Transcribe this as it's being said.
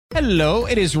Hello,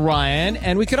 it is Ryan,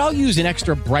 and we could all use an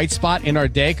extra bright spot in our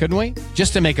day, couldn't we?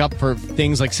 Just to make up for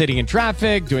things like sitting in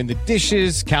traffic, doing the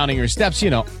dishes, counting your steps,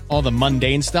 all the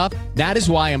mundane stuff. That is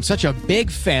why I'm such a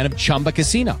big fan of Chumba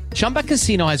Casino. Chumba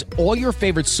Casino has all your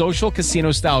favorite social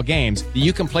casino-style games that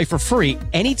you can play for free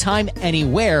anytime,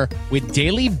 anywhere with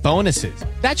daily bonuses.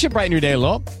 That should brighten your day a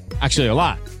little. Actually, a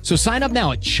lot. So sign up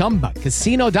now at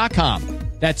ChumbaCasino.com.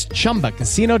 That's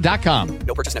ChumbaCasino.com.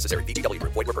 No purchase necessary. VGW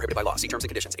Group. Void where prohibited by law. See terms and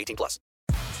conditions. 18+.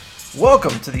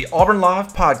 Welcome to the Auburn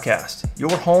Live Podcast,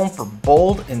 your home for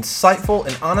bold, insightful,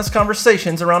 and honest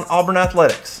conversations around Auburn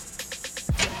athletics.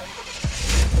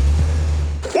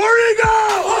 Where'd he go?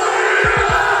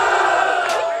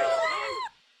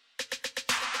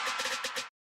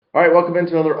 All right, welcome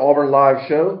into another Auburn Live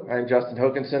show. I'm Justin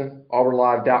Hokanson,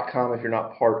 auburnlive.com. If you're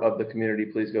not part of the community,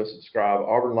 please go subscribe.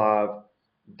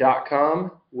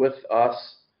 auburnlive.com. With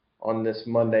us on this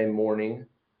Monday morning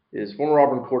is former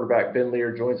Auburn quarterback Ben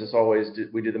Leard. Joins us always.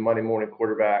 We do the Monday morning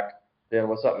quarterback. Ben,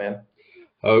 what's up, man?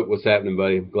 Oh, what's happening,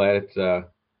 buddy? Glad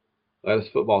it's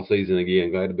football season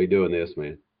again. Glad to be doing this,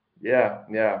 man. Yeah.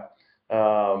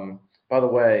 By the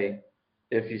way,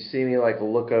 if you see me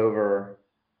look over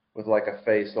with a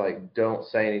face don't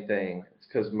say anything, it's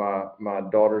because my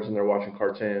daughter's in there watching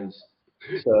cartoons.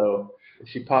 So if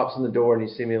she pops in the door and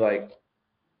you see me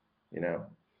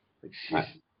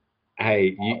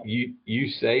Hey, you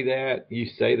say that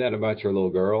about your little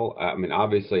girl. I mean,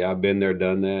 obviously I've been there,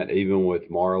 done that, even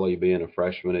with Marley being a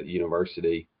freshman at the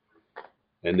university.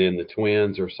 And then the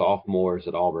twins are sophomores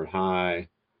at Auburn High.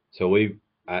 So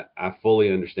I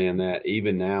fully understand that.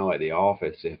 Even now at the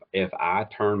office, if I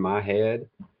turn my head,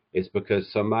 it's because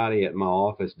somebody at my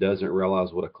office doesn't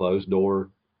realize what a closed door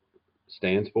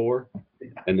stands for,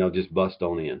 and they'll just bust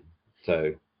on in.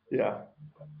 So yeah,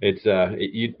 it's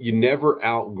you never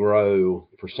outgrow,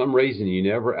 for some reason, you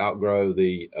never outgrow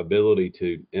the ability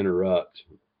to interrupt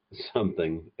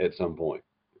something at some point.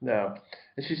 No,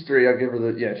 and she's 3. I'll give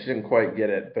her she didn't quite get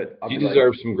it, but she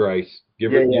deserves some grace.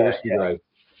 Give her some grace.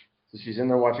 So she's in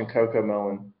there watching Coco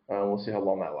Melon. We'll see how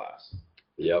long that lasts.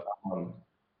 Yep.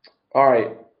 All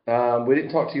right. We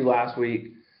didn't talk to you last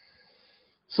week,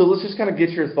 so let's just kind of get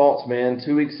your thoughts, man.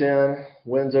 2 weeks in,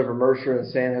 wins over Mercer and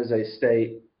San Jose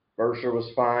State. Mercer was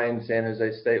fine. San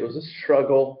Jose State was a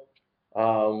struggle,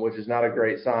 which is not a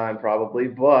great sign probably,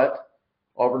 but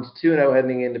Auburn's 2-0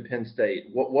 heading into Penn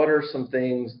State. What are some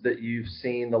things that you've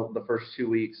seen the first 2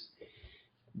 weeks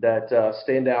that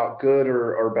stand out, good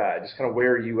or bad? Just kind of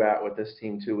where are you at with this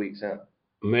team 2 weeks in?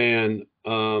 Man,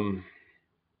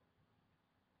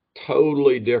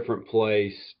 totally different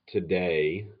place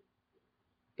today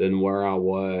than where I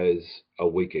was a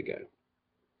week ago.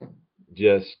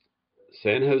 Just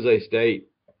San Jose State,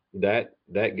 that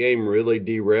game really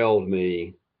derailed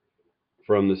me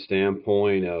from the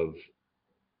standpoint of,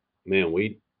 man,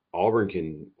 Auburn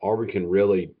can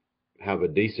really have a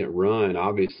decent run.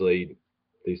 Obviously,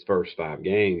 these first 5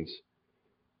 games,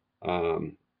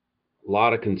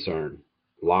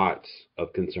 lots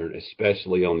of concern,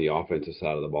 especially on the offensive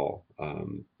side of the ball.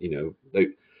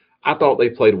 I thought they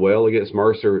played well against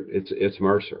Mercer. It's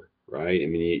Mercer, right? I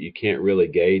mean, you can't really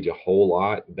gauge a whole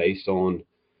lot based on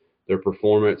their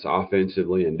performance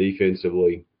offensively and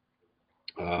defensively.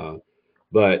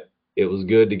 But it was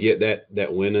good to get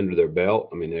that win under their belt.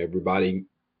 I mean, everybody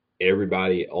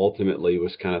ultimately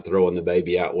was kind of throwing the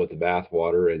baby out with the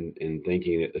bathwater and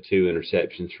thinking that the 2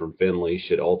 interceptions from Finley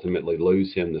should ultimately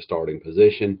lose him the starting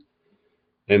position.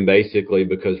 And basically,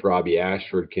 because Robbie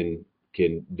Ashford can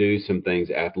do some things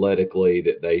athletically,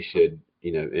 that they should,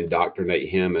 indoctrinate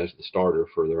him as the starter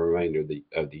for the remainder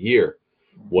of the year.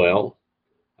 Well,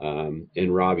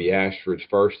 in Robbie Ashford's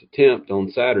first attempt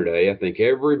on Saturday, I think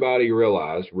everybody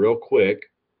realized real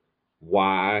quick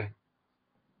why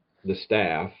the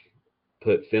staff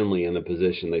put Finley in the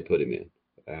position they put him in.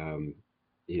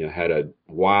 Had a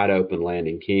wide open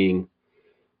Landon King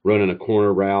running a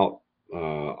corner route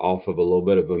off of a little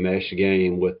bit of a mesh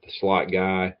game with the slot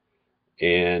guy.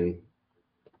 And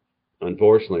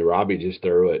unfortunately, Robbie just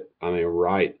threw it,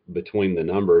 right between the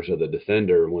numbers of the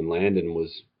defender when Landon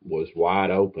was wide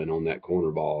open on that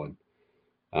corner ball.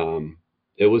 And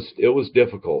it was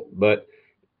difficult. But,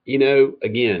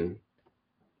 again,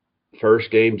 first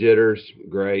game jitters,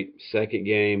 great. Second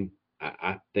game,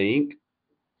 I think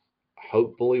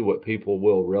hopefully what people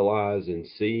will realize and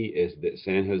see is that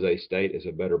San Jose State is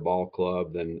a better ball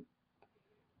club than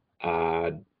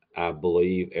I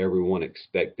believe everyone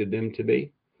expected them to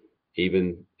be,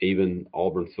 even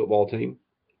Auburn's football team.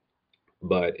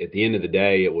 But at the end of the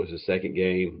day, it was the second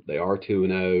game. They are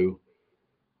 2-0.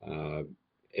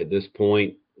 At this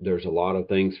point, there's a lot of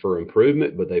things for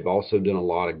improvement, but they've also done a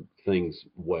lot of things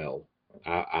well.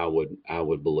 I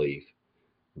would believe.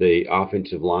 The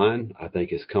offensive line, I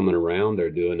think, is coming around. They're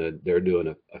doing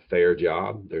a fair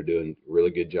job. They're doing really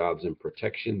good jobs in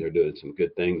protection. They're doing some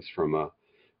good things from a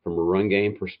run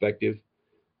game perspective.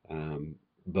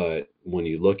 But when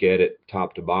you look at it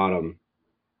top to bottom,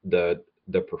 the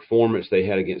performance they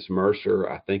had against Mercer,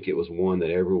 I think it was one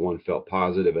that everyone felt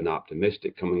positive and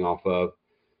optimistic coming off of.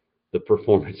 The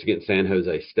performance against San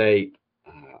Jose State,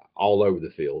 all over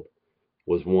the field,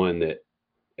 was one that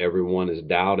everyone is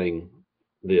doubting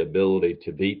the ability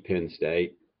to beat Penn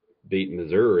State, beat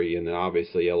Missouri, and then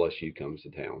obviously LSU comes to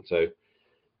town. So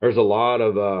there's a lot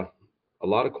of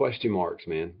question marks,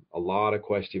 man, a lot of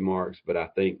question marks, but I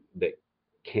think that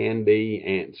can be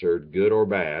answered, good or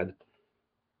bad,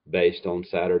 based on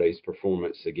Saturday's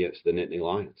performance against the Nittany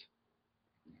Lions.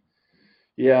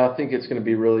 Yeah, I think it's going to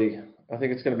be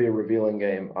a revealing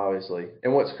game, obviously.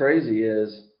 And what's crazy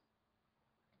is,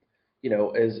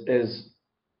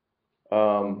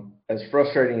 as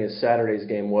frustrating as Saturday's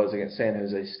game was against San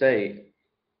Jose State,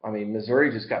 I mean,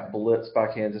 Missouri just got blitzed by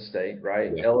Kansas State,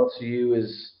 right? Yeah. LSU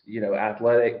is,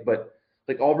 athletic, but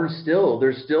like Auburn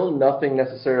there's still nothing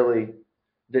necessarily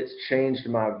that's changed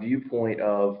my viewpoint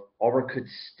of Auburn could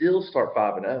still start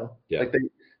 5-0. Yeah. Like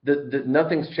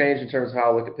nothing's changed in terms of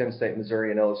how I look at Penn State,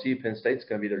 Missouri, and LSU. Penn State's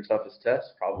going to be their toughest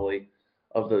test probably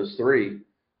of those three.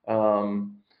 Let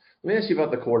me ask you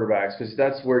about the quarterbacks, because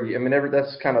that's where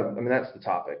that's the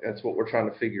topic. That's what we're trying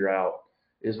to figure out,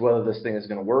 is whether this thing is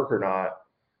going to work or not.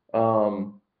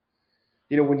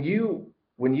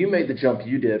 When you made the jump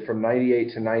you did from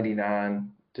 98 to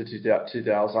 99 to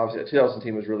 2000, obviously the 2000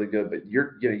 team was really good, but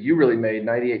you really made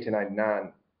 98 to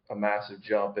 99 a massive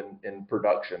jump in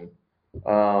production.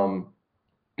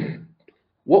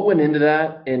 What went into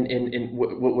that? And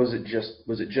what was it just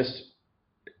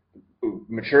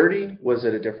maturity? Was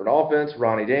it a different offense?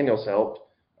 Ronnie Daniels helped.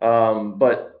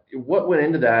 But what went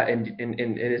into that? And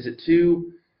is it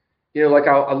too,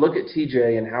 I look at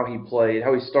TJ and how he played,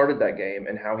 how he started that game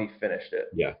and how he finished it.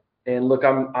 Yeah. And look,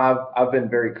 I've been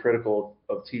very critical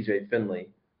of TJ Finley.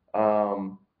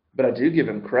 But I do give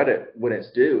him credit when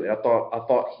it's due. And I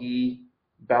thought he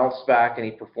bounced back and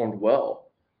he performed well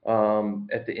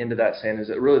at the end of that San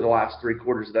Jose. Really, the last 3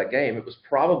 quarters of that game, it was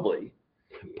probably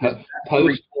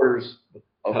 3 quarters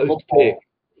of football. Pick.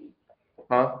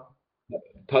 Huh?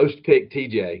 Post pick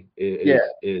TJ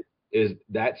is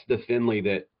that's the Finley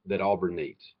that Auburn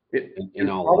needs. It's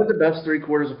probably the best 3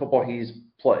 quarters of football he's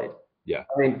played. Yeah.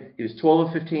 I mean, he was 12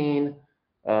 of 15.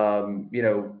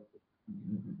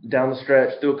 Down the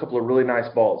stretch, threw a couple of really nice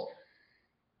balls.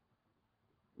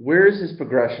 Where is his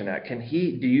progression at? Do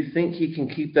you think he can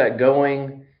keep that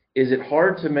going? Is it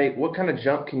hard to make? What kind of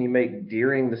jump can you make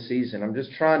during the season? I'm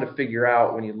just trying to figure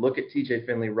out, when you look at TJ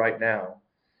Finley right now,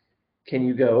 can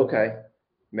you go, okay,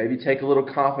 maybe take a little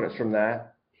confidence from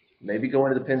that, maybe go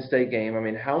into the Penn State game? I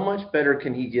mean, how much better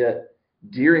can he get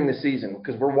during the season?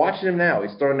 Because we're watching him now.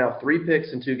 He's throwing now 3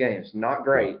 picks in 2 games. Not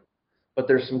great, but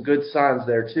there's some good signs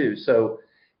there too. So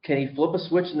can he flip a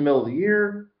switch in the middle of the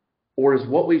year, or is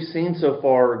what we've seen so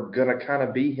far going to kind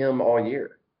of be him all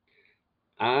year?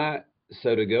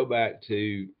 So to go back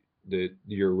to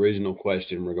your original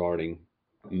question regarding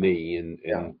me and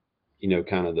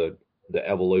kind of the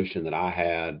evolution that I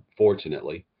had,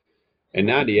 fortunately, in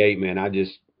 98, man, I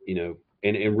just,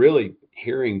 and really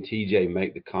hearing TJ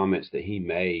make the comments that he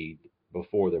made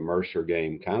before the Mercer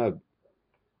game kind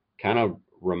of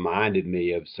reminded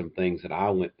me of some things that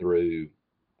I went through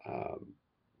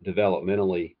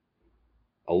developmentally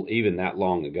even that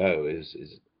long ago. Is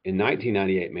in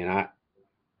 1998, man,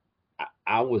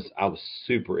 I was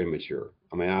super immature.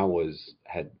 I mean,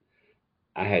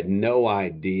 I had no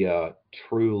idea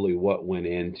truly what went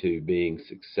into being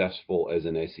successful as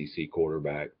an SEC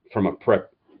quarterback from a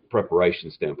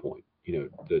preparation standpoint.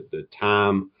 The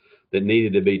time that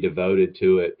needed to be devoted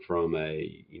to it from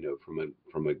a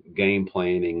game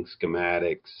planning,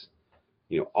 schematics,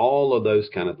 all of those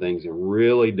kind of things, and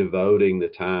really devoting the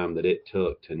time that it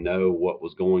took to know what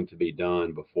was going to be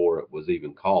done before it was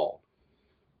even called.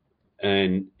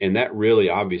 And that really,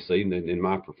 obviously, in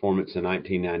my performance in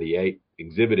 1998,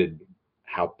 exhibited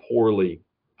how poorly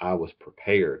I was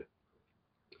prepared.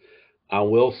 I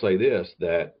will say this,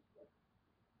 that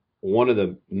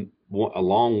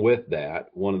along with that,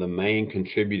 one of the main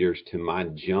contributors to my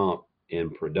jump in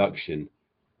production,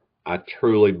 I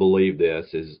truly believe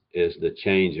this, is the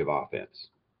change of offense.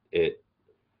 And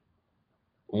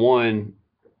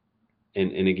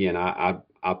again, I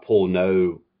pull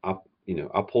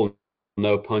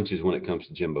no punches when it comes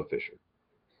to Jimbo Fisher.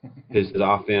 His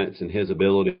offense and his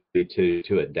ability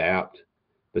to adapt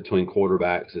between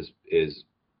quarterbacks is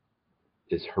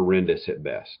horrendous at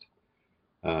best.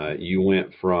 You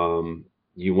went from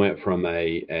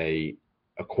a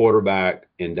quarterback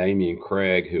in Damian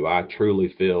Craig, who I truly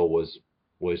feel was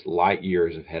light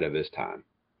years ahead of his time,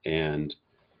 and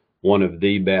one of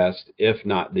the best, if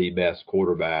not the best,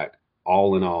 quarterback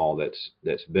all in all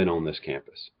that's been on this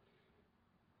campus.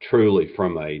 Truly,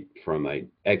 from a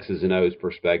X's and O's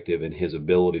perspective, and his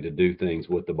ability to do things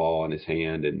with the ball in his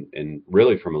hand, and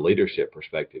really from a leadership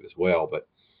perspective as well. But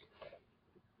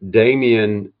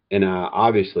Damian and I,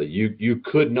 obviously, you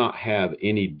could not have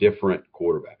any different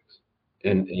quarterbacks,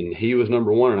 and he was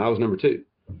number one and I was number two.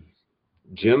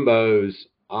 Jimbo's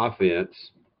offense,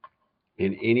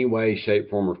 in any way,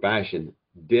 shape, form, or fashion,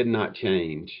 did not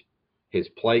change. His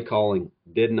play calling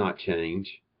did not change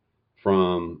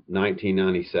from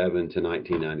 1997 to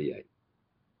 1998.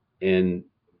 And,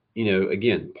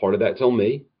 again, part of that's on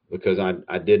me because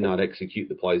I did not execute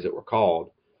the plays that were called.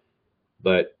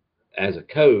 But as a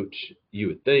coach, you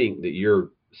would think that you're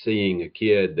seeing a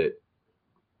kid that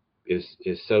is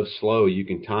so slow you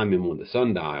can time him with the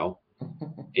sundial,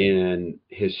 and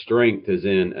his strength is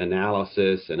in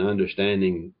analysis and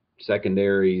understanding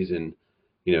secondaries and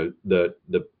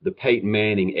the Peyton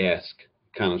Manning-esque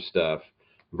kind of stuff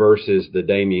versus the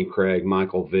Damian Craig,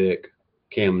 Michael Vick,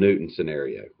 Cam Newton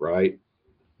scenario, right?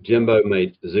 Jimbo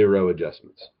made zero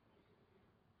adjustments.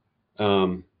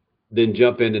 Then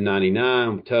jump into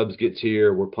 99. Tubbs gets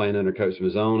here. We're playing under Coach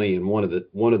Mazzoni, and one of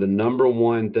the number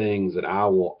one things that I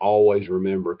will always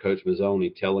remember Coach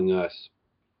Mazzoni telling us,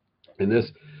 and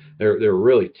this there were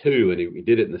really two, and we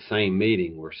did it in the same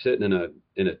meeting. We're sitting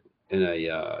in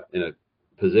a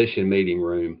position meeting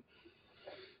room,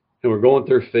 and we're going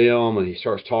through film, and he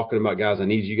starts talking about, guys, I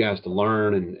need you guys to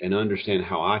learn and understand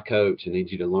how I coach. I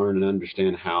need you to learn and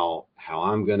understand how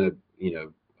I'm going to,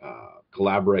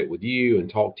 collaborate with you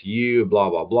and talk to you, blah,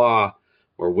 blah, blah.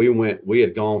 Where we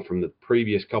had gone from the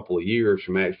previous couple of years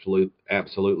from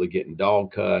absolutely getting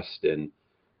dog cussed, and,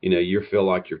 you feel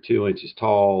like you're 2 inches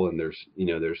tall, and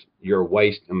you're a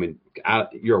waste. I mean,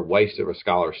 you're a waste of a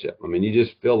scholarship. I mean, you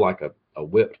just feel like a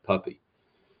whipped puppy.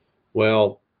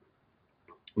 Well,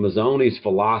 Mazzoni's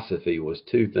philosophy was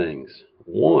two things.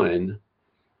 One,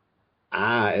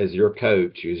 I, as your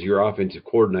coach, as your offensive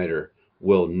coordinator,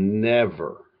 will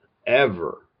never,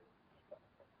 ever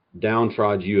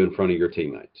downtrod you in front of your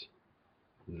teammates.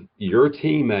 Your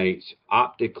teammates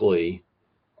optically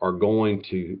are going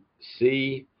to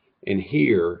see and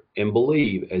hear and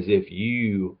believe as if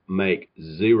you make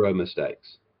zero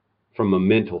mistakes from a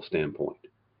mental standpoint.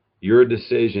 Your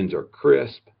decisions are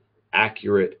crisp,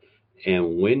 accurate,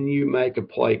 and when you make a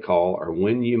play call or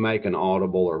when you make an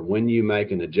audible or when you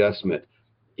make an adjustment,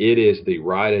 it is the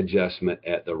right adjustment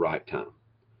at the right time.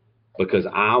 Because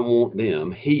I want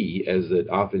them, he as the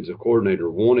offensive coordinator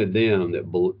wanted them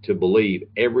to believe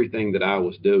everything that I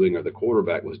was doing or the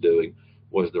quarterback was doing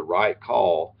was the right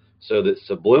call, so that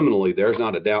subliminally there's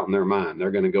not a doubt in their mind. They're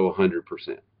going to go 100%.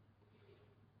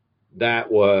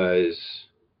 That was,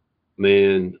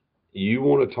 man, you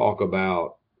want to talk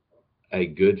about a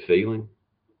good feeling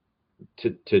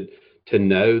to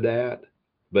know that.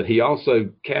 But he also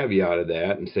caveated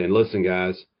that and said, listen,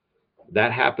 guys,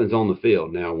 that happens on the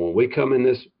field. Now, when we come in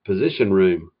this position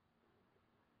room,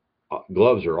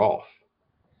 gloves are off.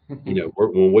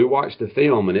 When we watch the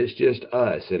film and it's just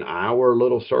us and our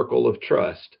little circle of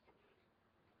trust,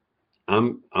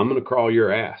 I'm going to crawl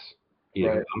your ass.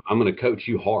 Right. I'm going to coach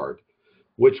you hard,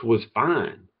 which was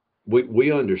fine.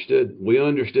 We understood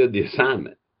the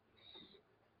assignment.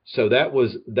 So that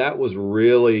was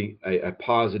really a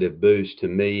positive boost to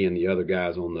me and the other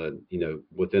guys on the,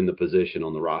 within the position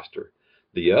on the roster.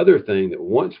 The other thing that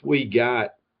once we got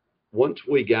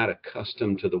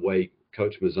accustomed to the way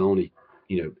Coach Mazzoni,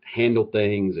 handled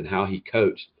things and how he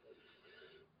coached,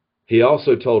 he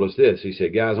also told us this. He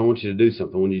said, guys, I want you to do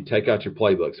something. When you take out your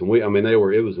playbooks, and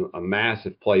it was a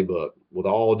massive playbook with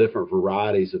all different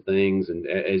varieties of things, and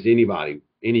as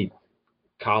any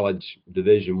college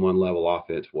Division I level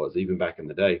offense was, even back in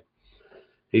the day.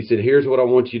 He said, here's what I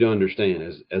want you to understand.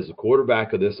 As the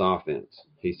quarterback of this offense,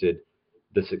 he said,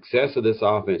 the success of this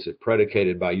offense is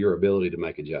predicated by your ability to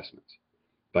make adjustments,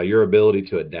 by your ability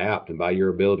to adapt, and by your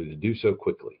ability to do so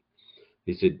quickly.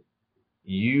 He said,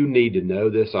 you need to know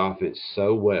this offense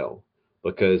so well,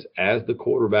 because as the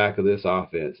quarterback of this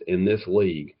offense in this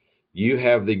league, you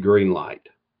have the green light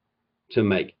to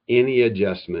make any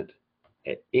adjustment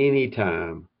at any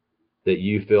time that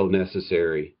you feel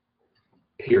necessary,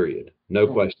 period. No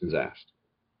questions asked.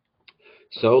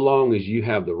 So long as you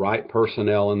have the right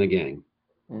personnel in the game,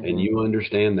 and you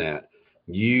understand that,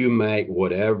 you make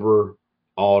whatever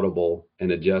audible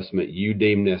and adjustment you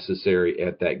deem necessary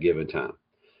at that given time.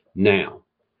 Now,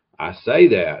 I say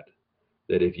that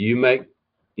if you make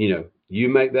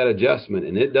that adjustment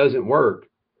and it doesn't work,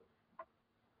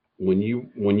 when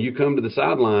you come to the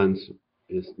sidelines,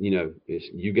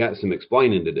 you got some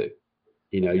explaining to do.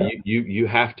 You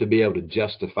have to be able to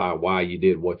justify why you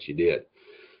did what you did.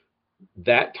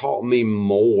 That taught me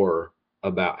more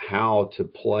about how to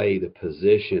play the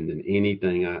position than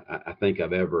anything I think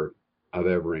I've ever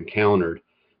encountered,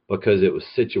 because it was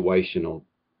situational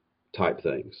type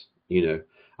things.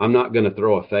 I'm not going to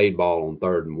throw a fade ball on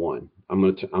 3rd and 1. I'm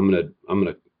going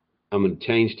to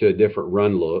change to a different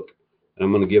run look, and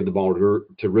I'm going to give the ball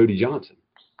to Rudy Johnson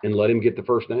and let him get the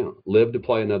first down. Live to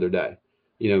play another day.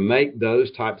 Make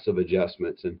those types of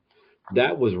adjustments, and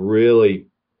that was really,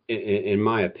 in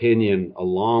my opinion,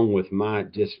 along with my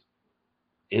just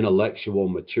intellectual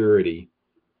maturity,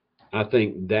 I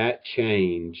think that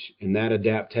change and that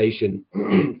adaptation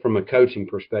from a coaching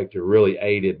perspective really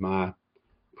aided my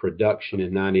production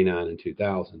in 99 and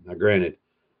 2000. Now, granted,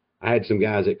 I had some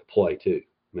guys that could play too.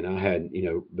 I mean, I had,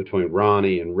 between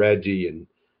Ronnie and Reggie and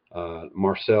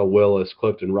Marcel Willis,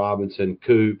 Clifton Robinson,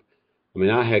 Coop. I mean,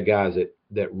 I had guys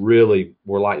that really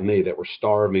were like me, that were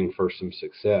starving for some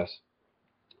success.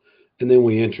 And then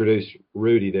we introduced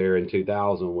Rudy there in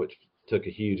 2000, which took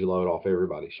a huge load off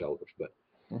everybody's shoulders. But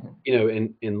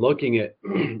in looking at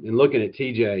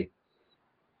TJ,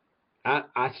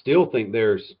 I still think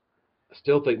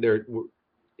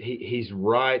he's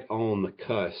right on the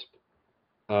cusp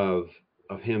of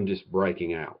him just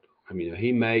breaking out. I mean,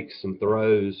 he makes some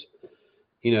throws.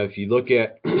 If you look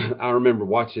at, I remember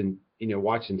watching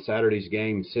Saturday's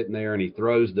game, sitting there, and he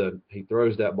throws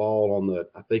that ball on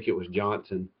I think it was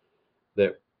Johnson,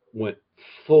 that went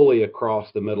fully across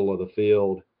the middle of the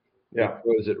field. Yeah. He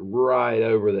throws it right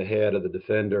over the head of the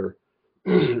defender.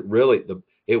 Really,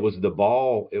 it was the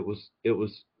ball. It was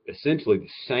essentially the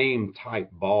same type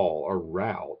ball or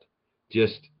route.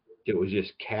 It was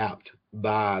just capped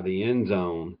by the end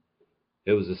zone.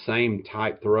 It was the same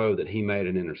type throw that he had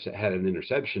an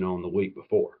interception on the week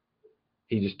before.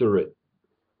 He just threw it,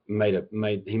 he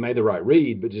made the right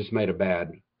read, but just made a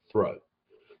bad throw.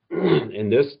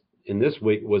 And this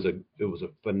week was a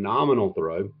phenomenal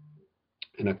throw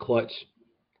and a clutch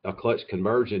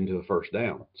conversion to a first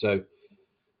down. So,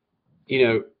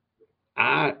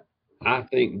 I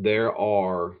think there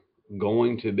are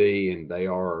going to be, and they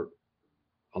are,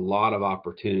 a lot of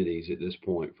opportunities at this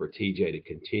point for TJ to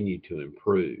continue to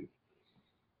improve.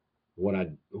 What I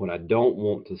don't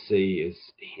want to see is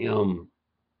him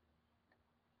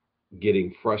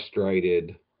getting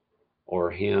frustrated,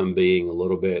 or him being a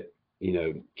little bit,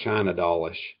 China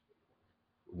dollish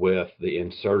with the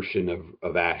insertion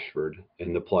of Ashford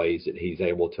and the plays that he's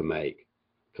able to make.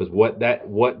 Because what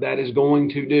that is going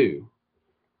to do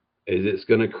is it's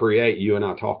going to create, you and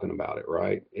I talking about it,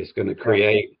 right? It's going to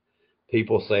create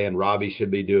people saying Robbie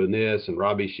should be doing this and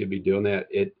Robbie should be doing that.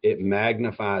 It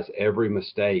magnifies every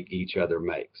mistake each other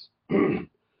makes.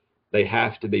 They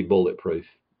have to be bulletproof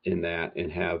in that and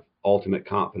have ultimate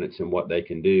confidence in what they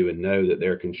can do and know that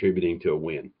they're contributing to a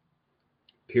win,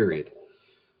 period.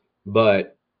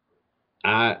 But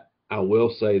I will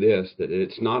say this, that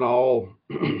it's not all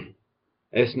on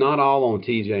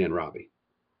TJ and Robbie.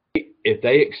 If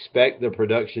they expect the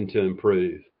production to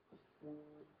improve,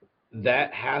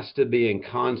 that has to be in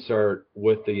concert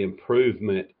with the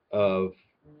improvement of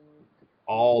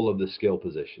all of the skill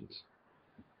positions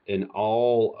and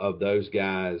all of those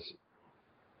guys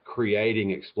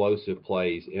creating explosive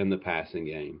plays in the passing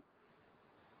game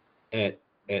at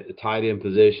the tight end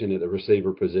position, at the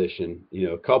receiver position.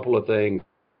 A couple of things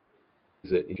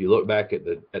that if you look back at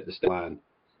the stat line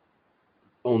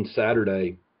on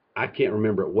Saturday, I can't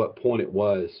remember at what point it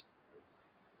was,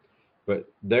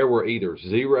 but there were either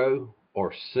 0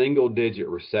 or single-digit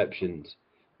receptions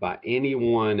by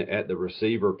anyone at the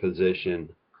receiver position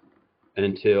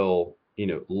until,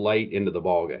 late into the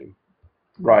ball game.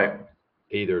 Right.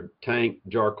 Either Tank,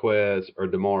 Jarquez, or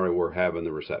Damari were having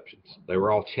the receptions. They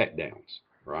were all check downs,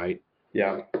 right?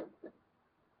 Yeah.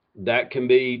 That can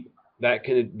be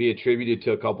attributed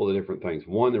to a couple of different things.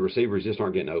 One, the receivers just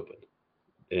aren't getting open,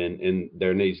 and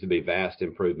there needs to be vast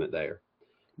improvement there.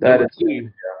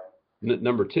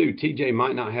 Number two, TJ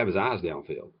might not have his eyes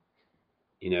downfield.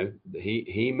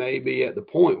 He may be at the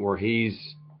point where he's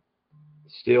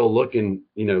still looking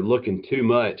too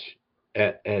much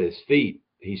at his feet.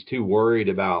 He's too worried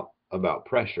about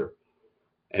pressure.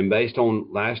 And based on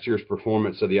last year's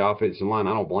performance of the offensive line,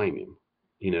 I don't blame him,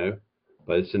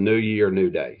 but it's a new year, new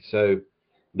day. So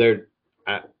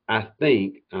I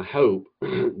I hope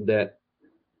that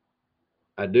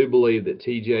I do believe that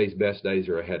TJ's best days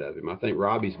are ahead of him. I think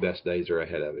Robbie's best days are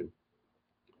ahead of him.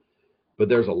 But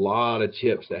there's a lot of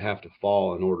chips that have to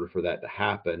fall in order for that to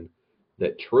happen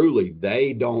that truly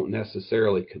they don't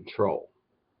necessarily control.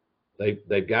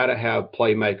 They've got to have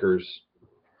playmakers,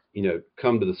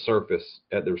 come to the surface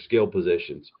at their skill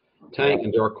positions. Tank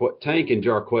and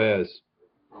Jarquez,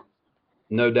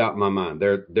 no doubt in my mind,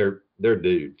 they're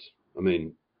dudes. I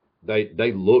mean,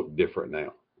 they look different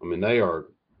now. I mean,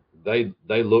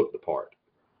 they look the part.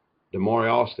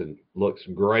 Damari Austin looks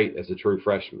great as a true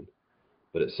freshman,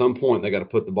 but at some point they got to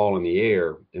put the ball in the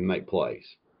air and make plays.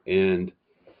 And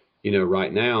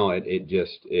right now I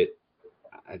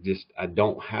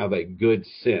don't have a good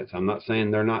sense. I'm not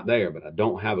saying they're not there, but I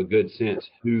don't have a good sense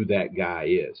who that guy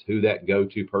is, who that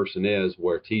go-to person is,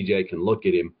 where TJ can look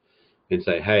at him and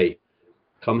say, hey,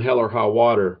 come hell or high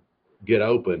water, get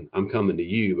open, I'm coming to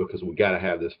you because we got to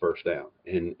have this first down.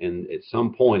 And at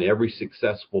some point, every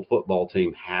successful football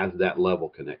team has that level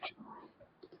connection.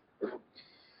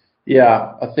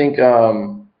 Yeah, I think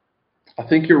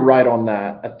you're right on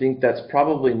that. I think that's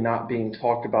probably not being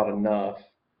talked about enough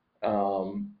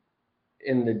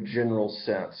in the general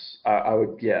sense, I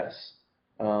would guess,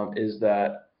 is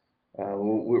that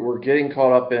we're getting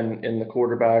caught up in the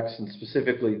quarterbacks and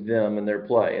specifically them and their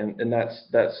play, and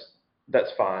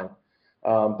that's fine.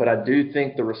 But I do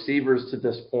think the receivers to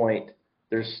this point,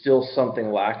 there's still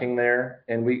something lacking there.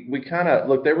 And we kind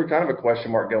of – they were kind of a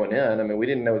question mark going in. I mean, we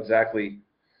didn't know exactly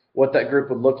what that group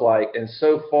would look like. And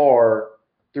so far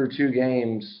through 2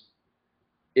 games,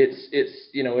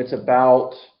 it's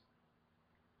about –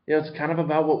 it's kind of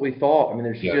about what we thought. I mean,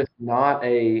 there's just not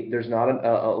a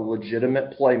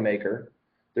legitimate playmaker.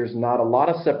 There's not a lot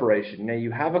of separation. Now,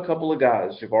 you have a couple of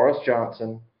guys, Javaris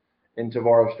Johnson and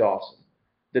Tavares Dawson,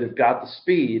 that have got the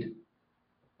speed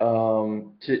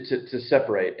to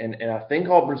separate. And I think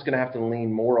Auburn's going to have to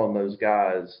lean more on those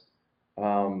guys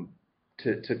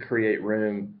to create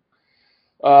room.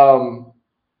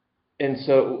 And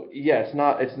so, it's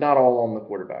not all on the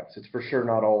quarterbacks. It's for sure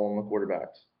not all on the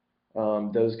quarterbacks.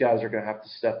 Those guys are going to have to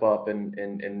step up and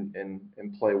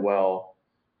play well.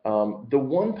 The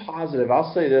one positive,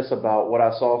 I'll say this about what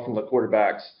I saw from the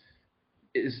quarterbacks,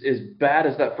 is as bad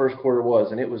as that first quarter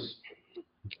was, and it was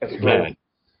atrocious.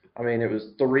 I mean, it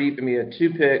was we had 2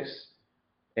 picks,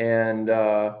 and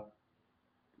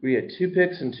we had 2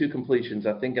 picks and 2 completions,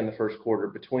 I think, in the first quarter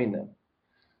between them.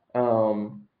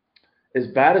 As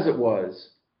bad as it was,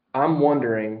 I'm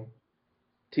wondering,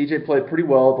 TJ played pretty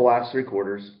well the last 3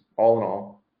 quarters, all in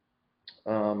all.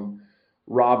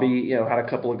 Robbie, had a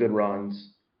couple of good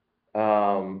runs.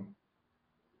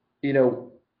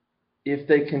 If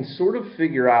they can sort of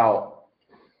figure out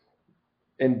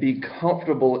and be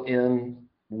comfortable in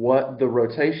what the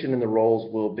rotation and the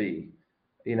roles will be.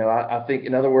 I think,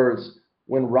 in other words,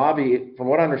 when Robbie, from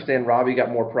what I understand, Robbie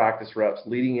got more practice reps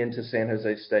leading into San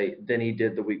Jose State than he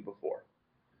did the week before.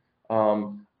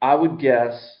 I would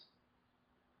guess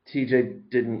TJ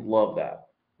didn't love that,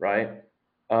 right?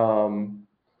 And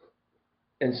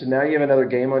so now you have another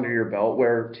game under your belt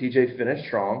where TJ finished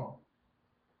strong.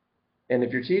 And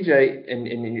if you're TJ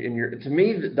and you're, to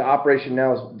me, the operation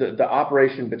now is the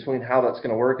operation between how that's going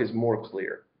to work is more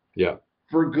clear. Yeah.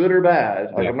 For good or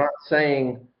bad. Like, I'm not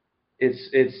saying it's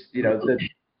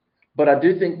but I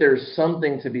do think there's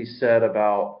something to be said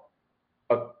about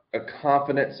a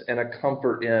confidence and a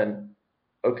comfort in,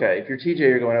 okay, if you're TJ,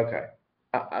 you're going, okay,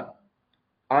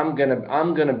 I'm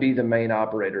gonna be the main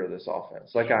operator of this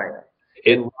offense, like I am.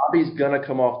 And Robbie's gonna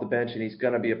come off the bench and he's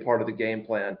gonna be a part of the game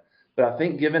plan. But I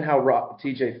think given how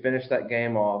TJ finished that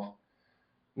game off,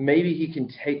 maybe he can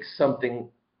take something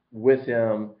with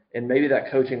him, and maybe that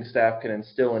coaching staff can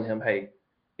instill in him, hey,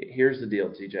 here's the deal,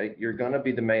 TJ. You're going to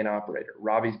be the main operator.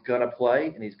 Robbie's going to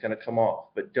play, and he's going to come off.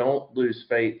 But don't lose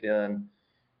faith in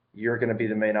you're going to be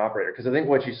the main operator. Because I think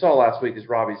what you saw last week is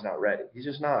Robbie's not ready. He's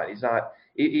just not. He's not.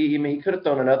 He could have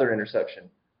thrown another interception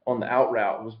on the out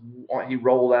route. He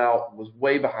rolled out, was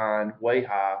way behind, way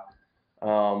high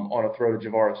on a throw to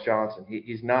Javaris Johnson.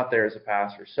 He's not there as a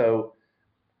passer. So,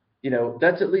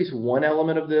 that's at least one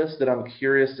element of this that I'm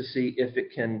curious to see if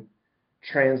it can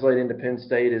translate into Penn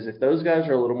State, is if those guys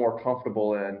are a little more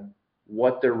comfortable in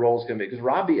what their role is going to be. Because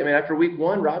Robbie, after week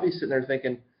 1, Robbie's sitting there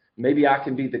thinking, maybe I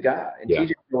can be the guy. And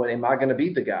TJ's going, am I going to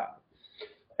be the guy?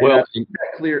 And well,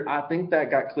 I think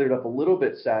that got cleared up a little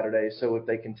bit Saturday. So if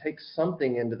they can take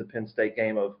something into the Penn State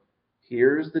game of,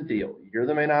 here's the deal. You're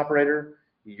the main operator.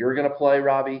 You're going to play,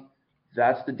 Robbie.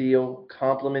 That's the deal.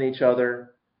 Complement each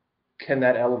other. Can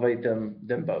that elevate them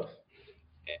both?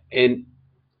 And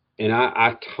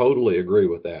I totally agree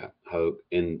with that. Hope,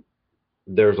 and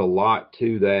there's a lot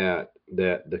to that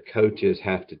the coaches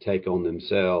have to take on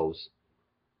themselves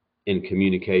in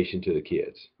communication to the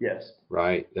kids. Yes.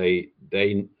 Right?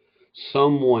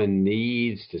 Someone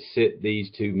needs to sit these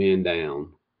two men down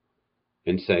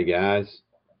and say, guys,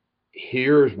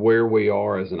 here's where we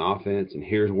are as an offense, and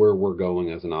here's where we're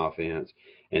going as an offense,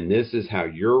 and this is how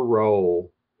your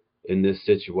role in this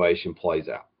situation plays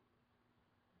out.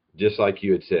 Just like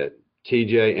you had said,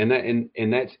 TJ,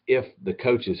 and that's if the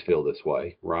coaches feel this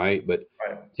way, right? But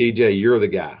right. TJ, you're the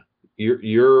guy.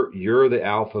 You're the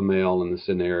alpha male in the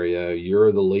scenario.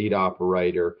 You're the lead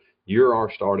operator. You're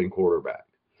our starting quarterback.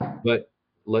 But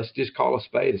let's just call a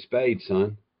spade,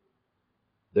 son.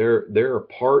 There are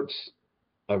parts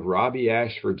of Robbie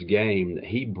Ashford's game that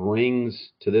he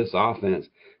brings to this offense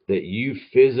that you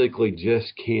physically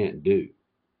just can't do.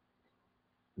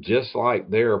 Just like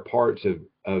there are parts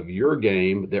of your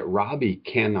game that Robbie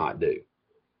cannot do.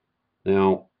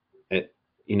 Now,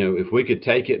 if we could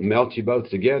take it and melt you both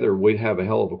together, we'd have a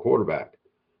hell of a quarterback.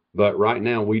 But right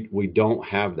now, we don't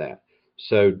have that.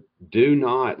 So do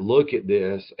not look at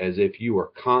this as if you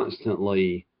are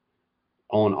constantly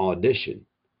on audition.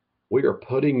 We are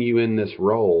putting you in this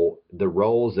role, the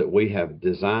roles that we have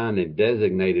designed and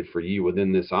designated for you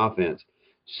within this offense,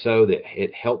 so that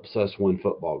it helps us win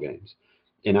football games.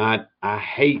 And I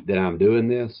hate that I'm doing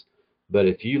this, but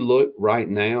if you look right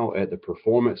now at the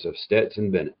performance of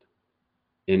Stetson Bennett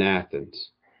in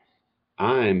Athens,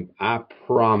 I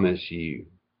promise you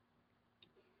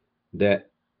that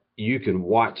you can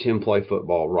watch him play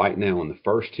football right now in the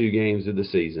first two games of the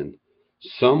season.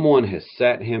 Someone has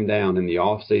sat him down in the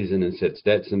offseason and said,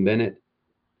 Stetson Bennett,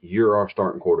 you're our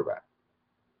starting quarterback.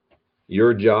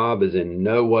 Your job is in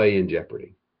no way in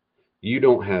jeopardy. You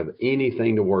don't have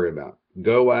anything to worry about.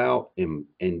 Go out and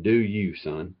do you,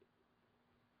 son.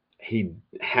 He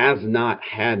has not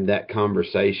had that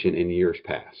conversation in years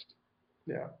past.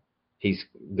 Yeah. He's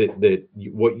that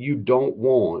what you don't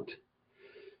want,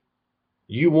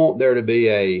 you want there to be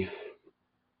a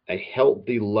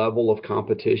healthy level of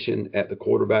competition at the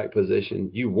quarterback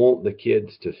position. You want the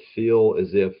kids to feel as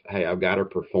if, hey, I've got to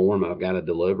perform, I've got to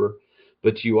deliver.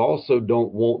 But you also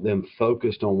don't want them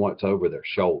focused on what's over their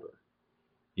shoulder.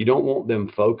 You don't want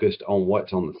them focused on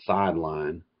what's on the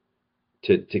sideline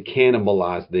to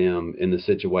cannibalize them in the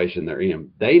situation they're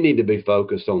in. They need to be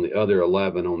focused on the other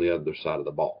 11 on the other side of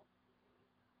the ball.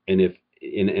 And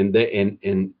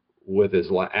with as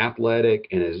athletic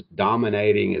and as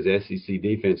dominating as SEC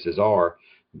defenses are,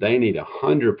 they need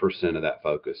 100% of that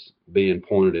focus being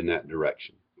pointed in that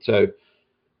direction. So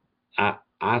I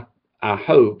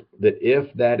hope that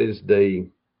if that is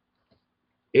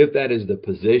the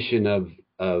position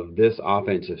of this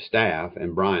offensive staff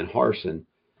and Brian Harsin,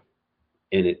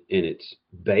 and it's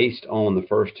based on the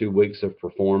first 2 weeks of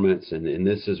performance, and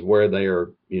this is where they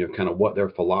are, kind of what their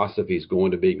philosophy is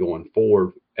going to be going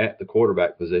forward at the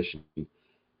quarterback position.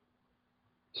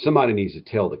 Somebody needs to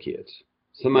tell the kids.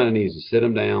 Somebody needs to sit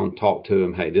them down, talk to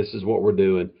them. Hey, this is what we're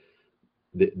doing.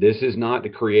 This is not to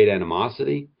create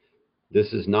animosity.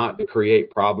 This is not to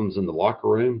create problems in the locker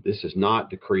room. This is not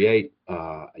to create,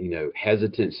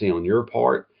 hesitancy on your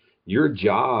part. Your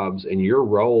jobs and your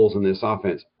roles in this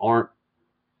offense aren't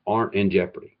in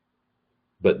jeopardy.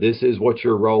 But this is what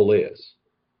your role is.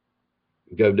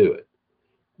 Go do it.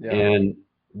 Yeah. And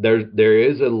there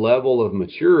is a level of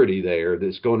maturity there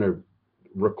that's going to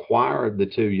require the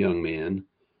two young men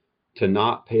to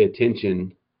not pay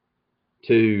attention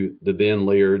to the Ben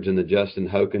Leards and the Justin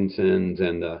Hokinsons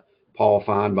and the Paul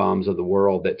Feinbaums of the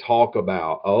world that talk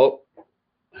about,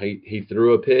 he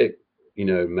threw a pick,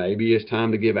 maybe it's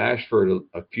time to give Ashford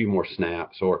a few more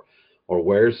snaps, or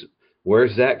where's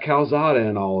Zach Calzada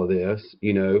in all of this?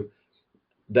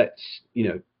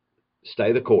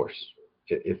 Stay the course.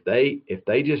 If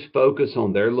they just focus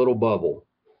on their little bubble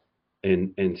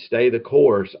and stay the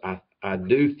course, I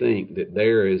do think that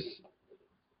there is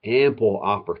ample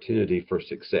opportunity for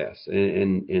success.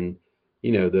 And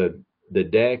the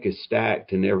deck is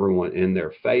stacked and everyone in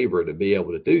their favor to be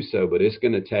able to do so, but it's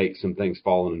going to take some things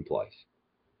falling in place.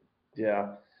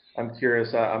 Yeah. I'm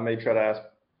curious. I may try to ask,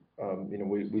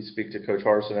 we speak to Coach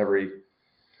Harsin every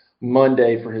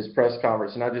Monday for his press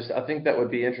conference. And I think that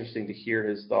would be interesting to hear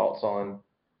his thoughts on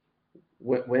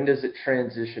when does it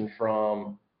transition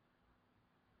from,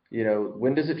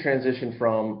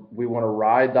 we want to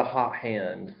ride the hot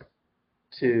hand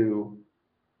to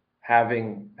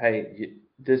having, hey,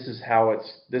 this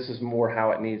is more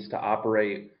how it needs to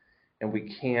operate. And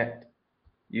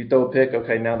you throw a pick.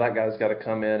 Okay. Now that guy's got to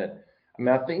come in. And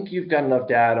I think you've got enough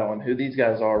data on who these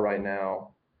guys are right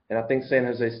now. And I think San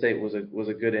Jose State was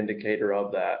a good indicator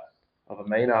of that. a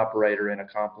main operator and a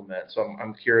complement. So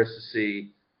I'm curious to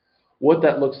see what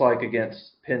that looks like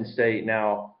against Penn State.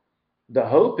 Now, the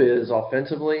hope is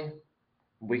offensively,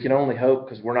 we can only hope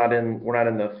because we're not in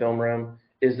the film room,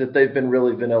 is that they've been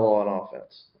really vanilla on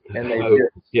offense. And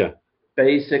they've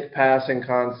basic passing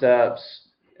concepts.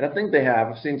 And I think they have.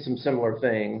 I've seen some similar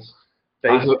things.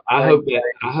 I hope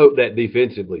that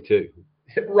defensively too.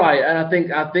 Right, and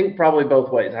I think probably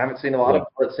both ways. I haven't seen a lot of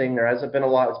blitzing. There hasn't been a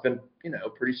lot. It's been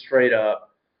pretty straight up.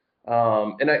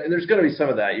 And there's going to be some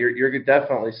of that. You're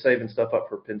definitely saving stuff up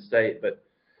for Penn State, but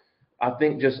I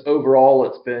think just overall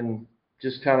it's been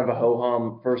just kind of a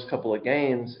ho-hum first couple of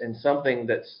games, and something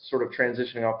that's sort of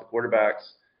transitioning off the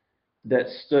quarterbacks that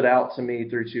stood out to me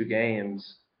through 2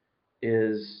 games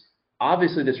is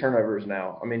obviously the turnovers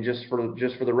now. I mean, just for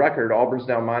the record, Auburn's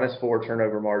now -4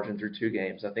 turnover margin through 2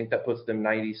 games. I think that puts them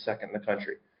 92nd in the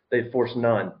country. They've forced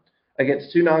none.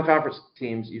 Against 2 non-conference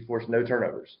teams, you force no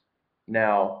turnovers.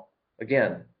 Now,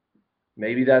 again,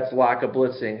 maybe that's lack of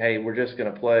blitzing. Hey, we're just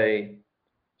going to play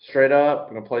straight up.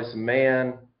 We're going to play some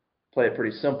man, play it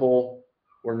pretty simple.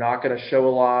 We're not going to show a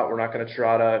lot. We're not going to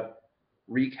try to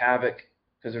wreak havoc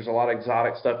because there's a lot of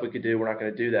exotic stuff we could do. We're not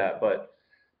going to do that. But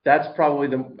that's probably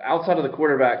outside of the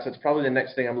quarterbacks, that's probably the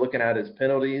next thing I'm looking at is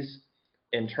penalties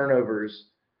and turnovers,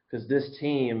 because this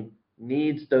team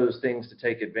needs those things to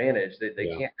take advantage. They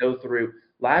can't go through.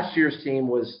 Last year's team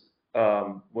was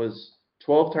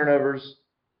 12 turnovers,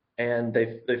 and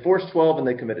they forced 12 and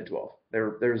they committed 12.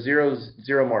 They're zero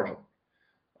margin.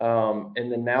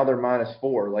 And then now they're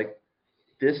 -4. Like,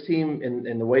 this team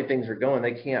and the way things are going,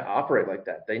 they can't operate like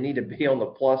that. They need to be on the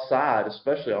plus side,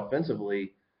 especially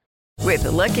offensively. With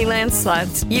the Lucky Land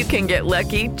Slots, you can get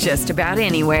lucky just about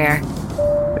anywhere.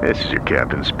 This is your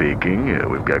captain speaking.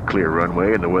 We've got clear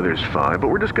runway and the weather's fine, but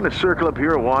we're just going to circle up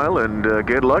here a while and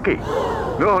get lucky.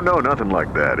 No, nothing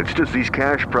like that. It's just these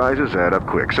cash prizes add up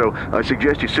quick. So I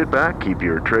suggest you sit back, keep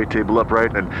your tray table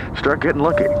upright, and start getting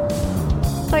lucky.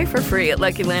 Play for free at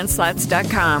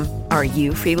LuckyLandSlots.com. Are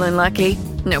you feeling lucky?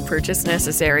 No purchase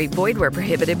necessary. Void where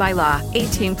prohibited by law.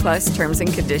 18+ terms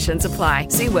and conditions apply.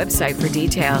 See website for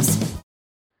details.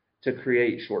 To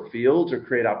create short fields or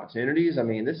create opportunities. I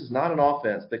mean, this is not an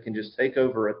offense that can just take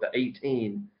over at the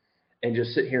 18 and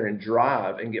just sit here and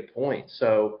drive and get points.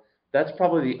 So that's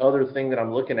probably the other thing that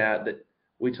I'm looking at, that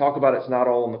we talk about. It's not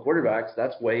all on the quarterbacks.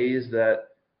 That's ways that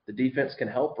the defense can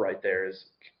help right there, is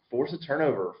force a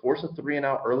turnover, force a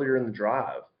 3-and-out earlier in the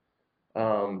drive.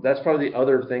 That's probably the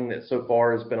other thing that so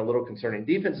far has been a little concerning.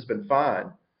 Defense has been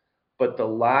fine, but the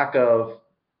lack of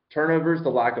turnovers, the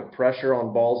lack of pressure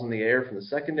on balls in the air from the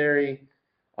secondary,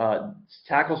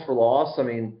 tackles for loss. I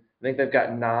mean, I think they've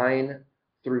got 9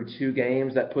 through 2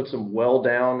 games. That puts them well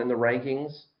down in the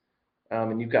rankings.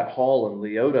 And you've got Hall and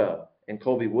Leota and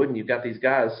Colby Wooden. You've got these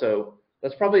guys. So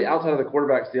that's probably outside of the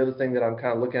quarterbacks. The other thing that I'm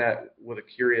kind of looking at with a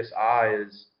curious eye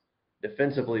is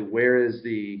defensively, where is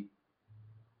the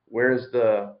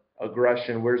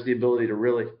aggression? Where's the ability to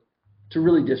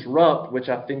really disrupt, which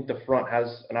I think the front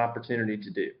has an opportunity to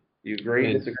do. You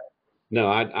agree? Disagree? No,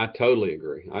 I totally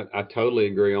agree. I totally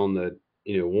agree on the,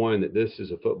 one, that this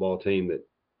is a football team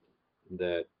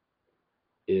that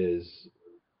is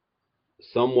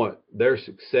somewhat, their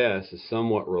success is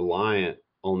somewhat reliant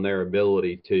on their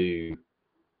ability to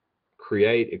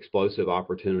create explosive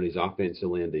opportunities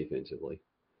offensively and defensively.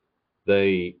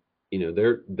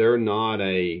 They're not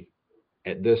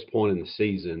at this point in the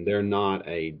season, they're not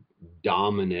a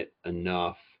dominant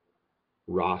enough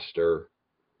roster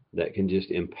that can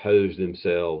just impose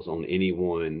themselves on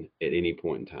anyone at any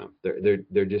point in time.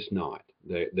 They're just not.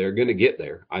 They're going to get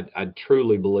there. I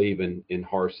truly believe in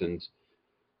Harson's,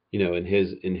 in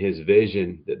his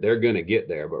vision, that they're going to get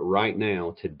there. But right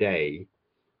now, today,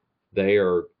 they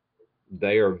are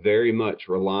very much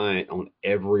reliant on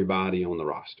everybody on the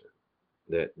roster.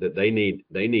 That they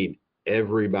need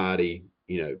everybody,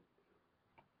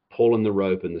 pulling the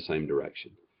rope in the same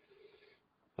direction.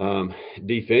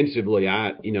 Defensively,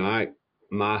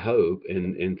 my hope,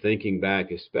 and thinking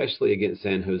back, especially against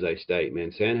San Jose State,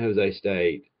 man, San Jose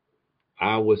State,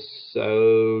 I was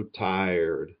so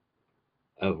tired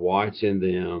of watching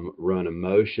them run a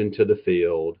motion to the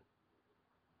field,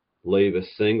 leave a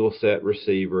single set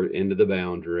receiver into the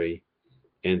boundary,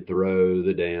 and throw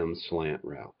the damn slant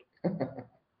route.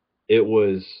 It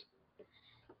was,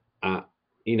 and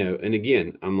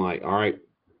again, I'm like, all right,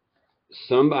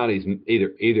 somebody's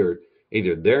either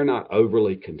they're not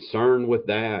overly concerned with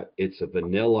that. It's a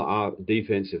vanilla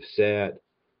defensive set.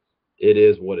 It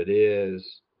is what it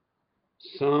is.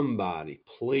 Somebody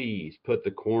please put the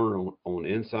corner on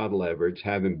inside leverage,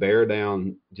 have him bear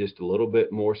down just a little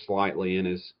bit more slightly in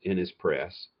his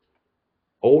press,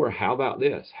 Or how about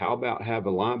this? How about have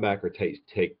a linebacker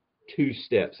take 2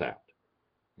 steps out,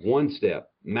 1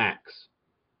 step max,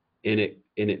 and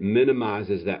it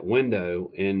minimizes that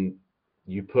window, and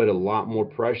you put a lot more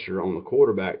pressure on the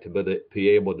quarterback to be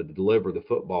able to deliver the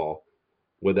football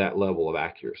with that level of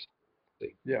accuracy.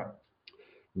 Yeah.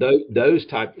 Those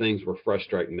type things were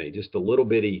frustrating me. Just a little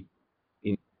bitty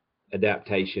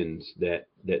adaptations that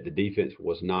the defense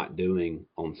was not doing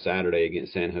on Saturday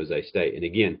against San Jose State. And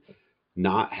again,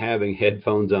 not having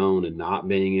headphones on and not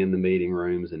being in the meeting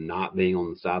rooms and not being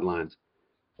on the sidelines,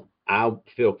 I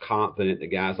feel confident that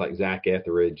guys like Zach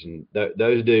Etheridge and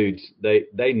those dudes,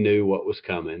 they knew what was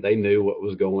coming. They knew what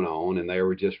was going on, and they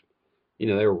were just,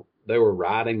 they were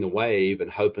riding the wave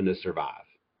and hoping to survive.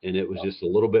 And it was just a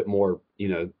little bit more,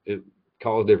 it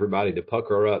caused everybody to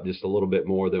pucker up just a little bit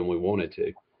more than we wanted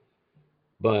to.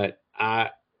 But I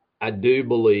do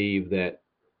believe that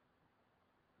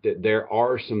there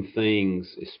are some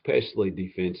things, especially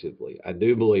defensively. I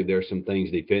do believe there are some things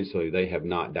defensively they have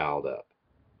not dialed up.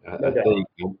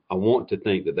 I want to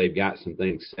think that they've got some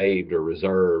things saved or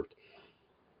reserved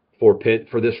for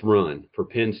this run for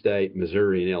Penn State,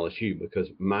 Missouri, and LSU, because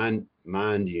mind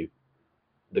you,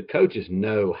 the coaches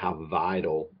know how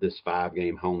vital this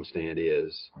 5-game homestand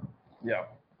is. Yeah.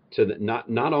 To the,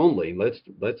 not only let's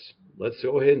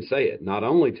go ahead and say it, not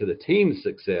only to the team's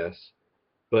success,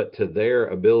 but to their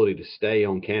ability to stay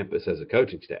on campus as a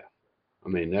coaching staff. I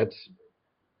mean, that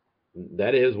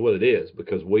is what it is,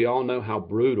 because we all know how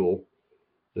brutal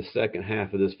the second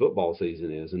half of this football season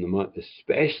is in the month,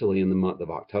 especially in the month of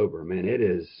October. Man,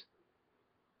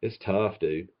 it's tough,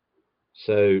 dude.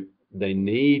 So they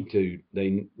need to,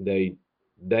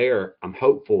 I'm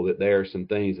hopeful that there are some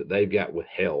things that they've got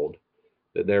withheld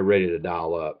that they're ready to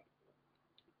dial up.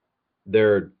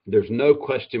 There's no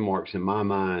question marks in my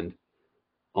mind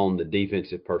on the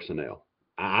defensive personnel.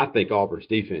 I think Auburn's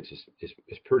defense is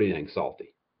pretty dang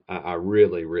salty. I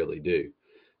really, really do.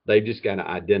 They've just got to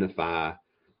identify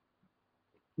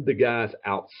the guys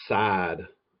outside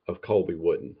of Colby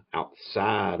Wooden,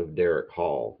 outside of Derek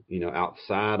Hall,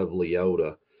 outside of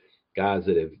Leota, guys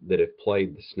that have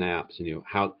played the snaps. And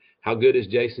how good is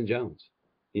Jason Jones?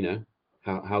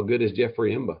 How good is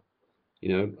Jeffrey Imba?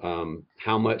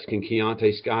 How much can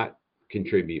Keontae Scott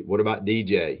contribute? What about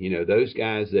DJ? Those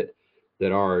guys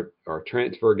that are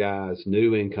transfer guys,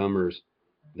 new incomers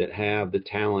that have the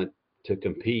talent to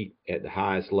compete at the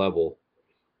highest level.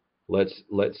 Let's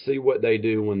see what they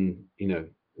do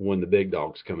when the big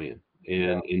dogs come in,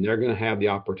 and they're going to have the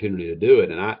opportunity to do it.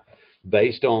 And I,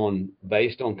 based on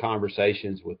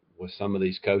conversations with some of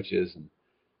these coaches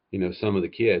and some of the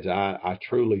kids, I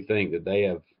truly think that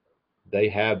they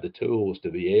have the tools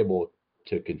to be able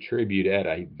to contribute at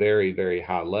a very, very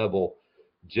high level,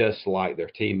 just like their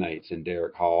teammates in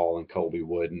Derek Hall and Colby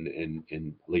Wooden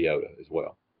and Leota as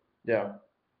well. Yeah.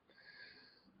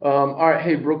 All right.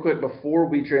 Hey, real quick, before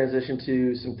we transition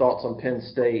to some thoughts on Penn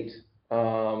State,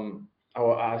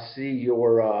 I see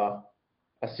your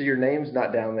name's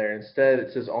not down there. Instead,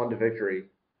 it says On to Victory.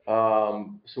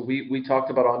 So we talked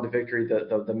about On to Victory,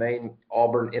 the main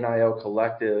Auburn NIL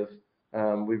collective.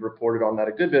 We reported on that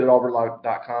a good bit at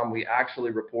auburnlive.com. We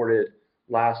actually reported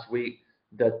last week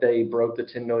that they broke the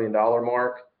 $10 million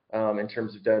mark in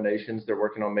terms of donations. They're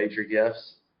working on major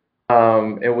gifts.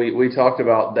 And we talked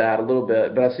about that a little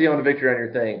bit, but I see On to Victory on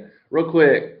your thing. Real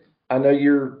quick, I know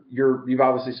you've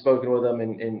obviously spoken with them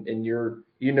and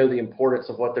the importance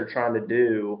of what they're trying to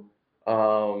do.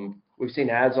 We've seen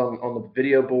ads on the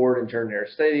video board in Jordan Hare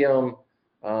Stadium,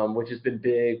 which has been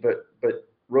big, but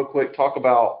real quick, talk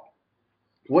about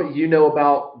what you know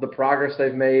about the progress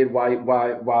they've made, why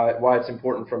it's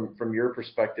important from your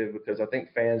perspective, because I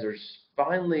think fans are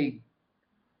finally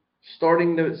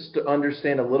starting to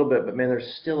understand a little bit, but man,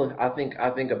 there's still I think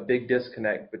a big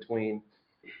disconnect between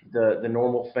the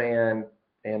normal fan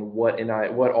and what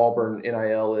Auburn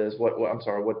NIL is, what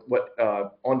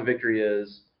On to Victory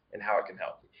is, and how it can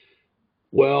help.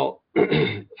 Well,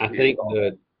 I think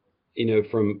that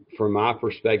from my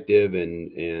perspective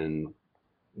and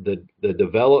the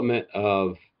development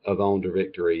of On to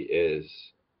Victory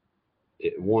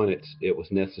it was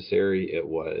necessary. It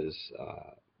was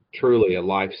truly a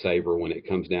lifesaver when it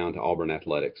comes down to Auburn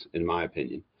athletics, in my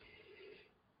opinion.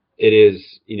 It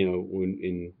is,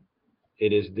 it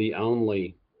is the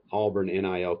only Auburn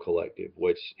NIL collective,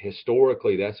 which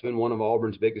historically that's been one of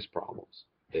Auburn's biggest problems.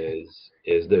 They've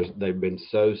been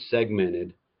so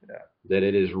segmented that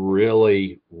it has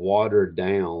really watered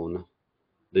down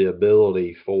the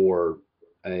ability for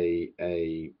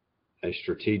a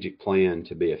strategic plan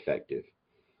to be effective.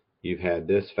 You've had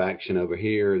this faction over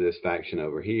here, this faction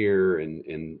over here, and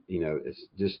it's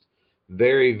just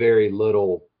very, very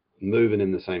little moving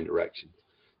in the same direction.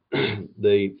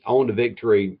 The On to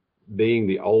Victory being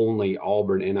the only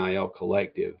Auburn NIL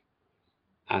collective,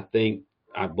 I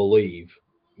believe,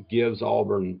 gives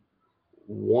Auburn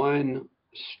one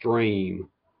stream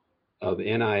of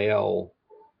NIL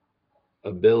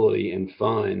ability and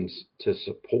funds to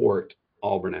support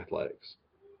Auburn athletics.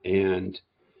 And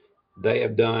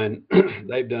they've done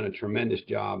a tremendous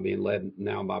job, being led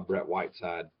now by Brett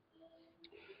Whiteside,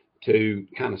 to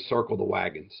kind of circle the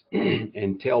wagons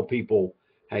and tell people,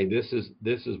 hey, this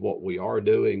is what we are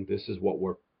doing, this is what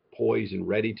we're poised and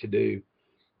ready to do,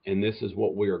 and this is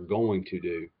what we are going to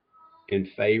do in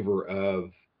favor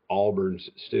of Auburn's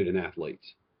student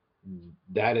athletes.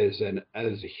 That is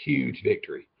a huge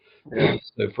victory. Yeah.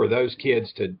 So for those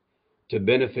kids to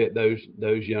benefit those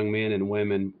young men and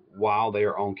women while they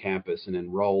are on campus and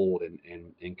enrolled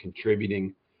and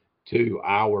contributing to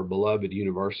our beloved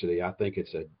university, I think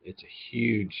it's a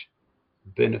huge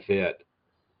benefit.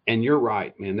 And you're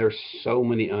right, man. There's so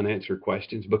many unanswered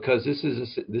questions because this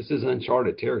is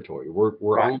uncharted territory. We're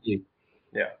right. Only,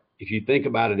 yeah. If you think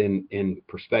about it in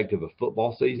perspective of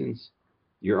football seasons,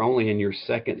 you're only in your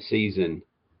second season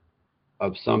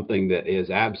of something that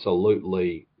is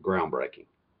absolutely groundbreaking.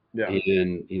 Yeah.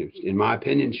 And in my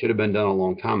opinion, should have been done a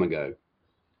long time ago.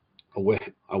 I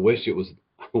wish it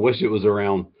was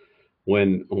around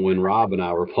when Rob and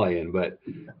I were playing, but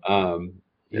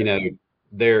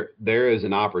there is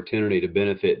an opportunity to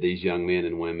benefit these young men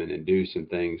and women and do some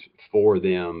things for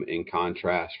them in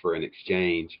contrast for an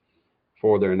exchange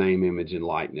for their name, image, and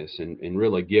likeness, and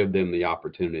really give them the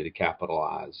opportunity to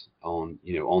capitalize on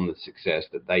the success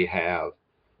that they have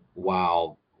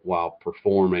while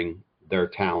performing their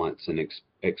talents and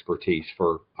expertise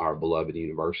for our beloved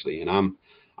university. And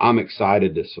I'm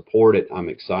excited to support it. I'm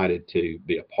excited to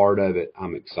be a part of it.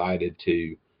 I'm excited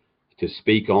to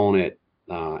speak on it,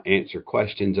 answer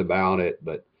questions about it.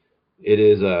 But it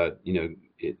is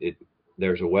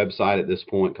there's a website at this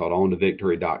point called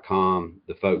ontovictory.com.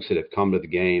 The folks that have come to the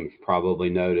game have probably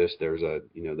noticed there's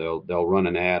they'll run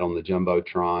an ad on the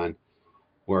Jumbotron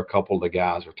where a couple of the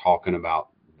guys are talking about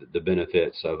the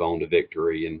benefits of On to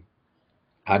Victory. And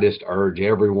I just urge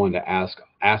everyone to ask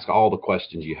all the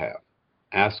questions you have.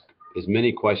 Ask as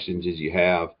many questions as you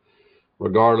have,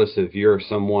 regardless if you're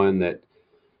someone that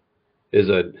is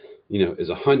a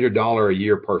 $100 a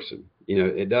year person.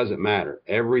 It doesn't matter.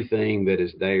 Everything that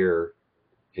is there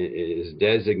is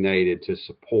designated to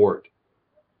support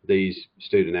these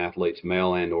student athletes,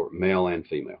 male and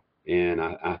female. And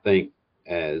I think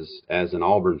as an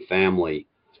Auburn family,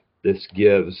 this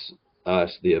gives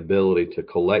us the ability to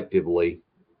collectively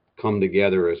come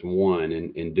together as one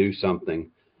and do something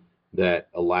that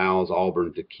allows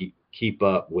Auburn to keep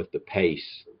up with the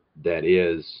pace that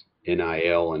is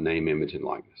NIL and name, image, and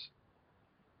likeness.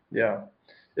 Yeah,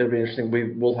 it'll be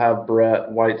interesting. We'll have Brett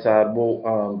Whiteside.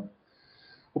 We'll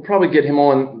probably get him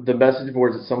on the message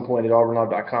boards at some point at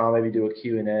auburnlive.com, maybe do a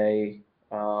Q&A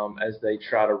as they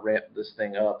try to ramp this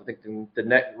thing up. I think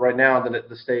right now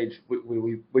the stage,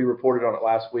 we reported on it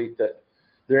last week that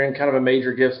they're in kind of a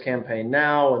major gifts campaign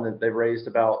now, and that they've raised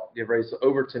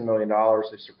over $10 million.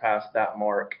 They've surpassed that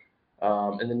mark.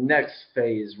 And the next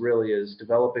phase really is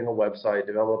developing a website,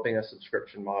 developing a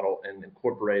subscription model, and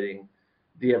incorporating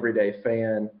the everyday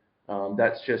fan.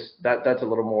 That's a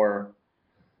little more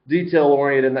detail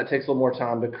oriented, and that takes a little more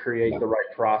time to create the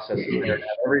right processes there and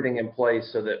have everything in place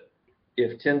so that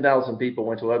if 10,000 people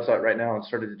went to a website right now and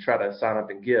started to try to sign up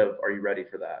and give, are you ready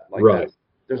for that? Right.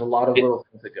 There's a lot of little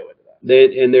things that go into that.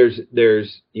 And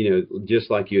there's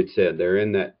just like you had said, they're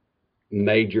in that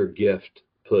major gift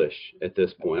push at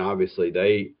this point. Obviously,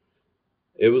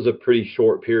 it was a pretty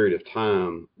short period of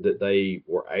time that they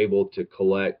were able to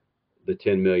collect the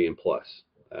 10 million plus,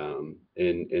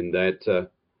 and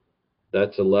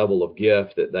that's a level of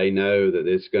gift that they know that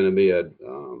it's going to be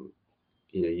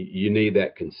you need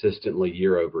that consistently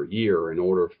year over year in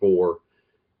order for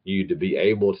you to be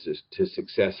able to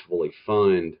successfully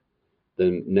fund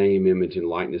the name, image, and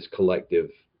likeness collective,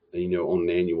 on an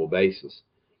annual basis.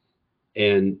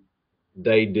 And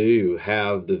they do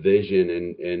have the vision,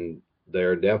 and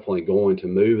they're definitely going to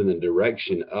move in the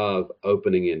direction of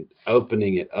opening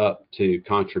it up to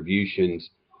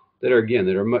contributions that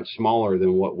are much smaller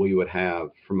than what we would have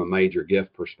from a major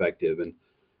gift perspective. And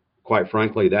quite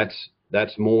frankly,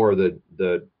 that's more the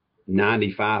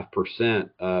 95%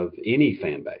 of any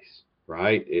fan base,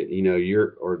 right?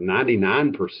 Or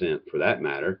 99% for that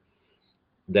matter,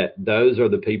 that those are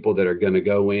the people that are going to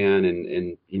go in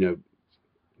and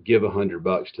give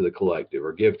 $100 to the collective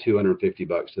or give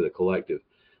 $250 to the collective.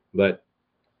 But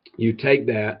you take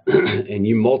that and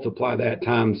you multiply that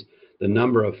times the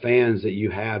number of fans that you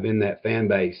have in that fan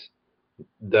base,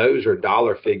 those are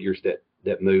dollar figures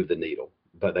that move the needle.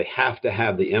 But they have to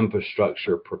have the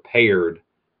infrastructure prepared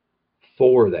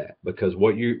for that, because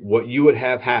what you would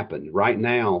have happened right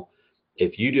now,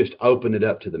 if you just open it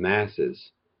up to the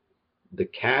masses, the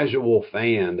casual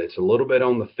fan that's a little bit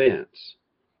on the fence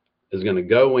is going to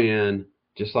go in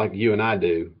just like you and I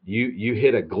do. You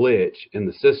hit a glitch in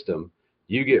the system,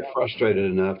 you get frustrated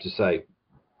enough to say,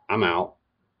 I'm out.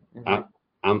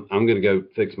 I'm going to go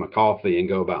fix my coffee and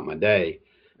go about my day.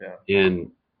 Yeah.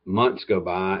 And months go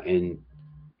by and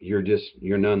you're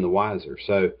none the wiser.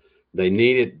 So they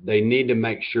need to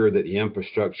make sure that the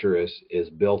infrastructure is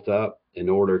built up in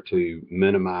order to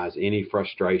minimize any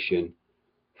frustration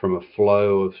from a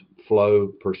flow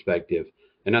perspective.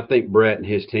 And I think Brett and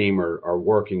his team are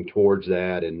working towards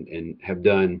that and have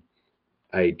done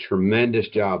a tremendous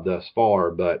job thus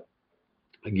far. But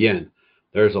again,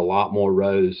 there's a lot more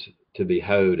rows to be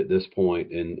hoed at this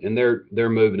point, and they're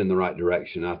moving in the right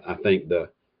direction. I think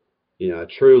I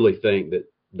truly think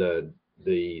that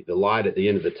the light at the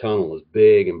end of the tunnel is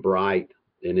big and bright,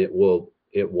 and it will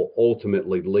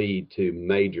ultimately lead to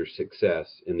major success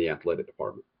in the athletic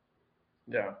department.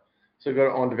 Yeah. So go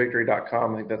to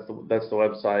ontovictory.com. I think that's the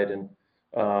website, and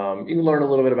you can learn a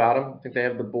little bit about them. I think they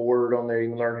have the board on there. You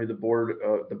can learn who the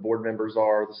board members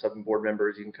are, the 7 board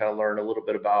members. You can kind of learn a little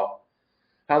bit about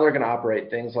how they're going to operate,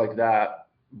 things like that.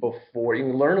 Before you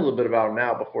can learn a little bit about them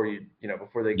now, before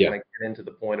before they kind of get into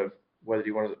the point of whether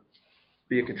you want to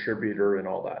be a contributor and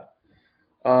all that.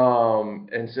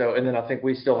 And then I think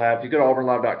we still have, if you go to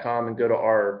auburnlive.com and go to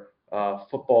our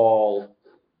football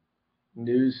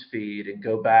news feed and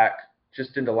go back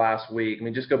just into last week. I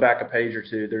mean, just go back a page or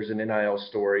two. There's an NIL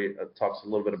story that talks a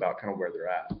little bit about kind of where they're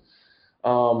at.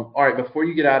 All right, before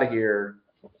you get out of here,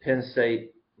 Penn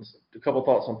State, a couple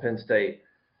thoughts on Penn State.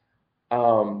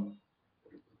 I'm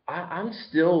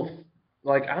still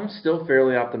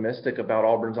fairly optimistic about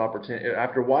Auburn's opportunity.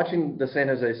 After watching the San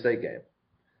Jose State game,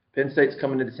 Penn State's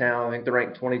coming into town. I think they're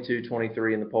ranked 22,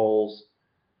 23 in the polls.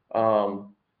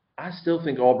 I still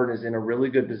think Auburn is in a really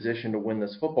good position to win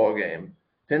this football game.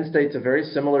 Penn State's a very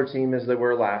similar team as they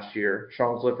were last year.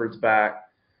 Sean Clifford's back.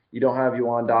 You don't have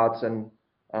Juwan Dotson,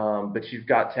 but you've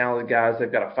got talented guys.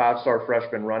 They've got a 5-star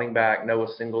freshman running back, Noah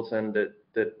Singleton,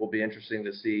 that will be interesting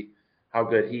to see how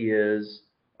good he is.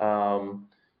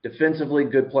 Defensively,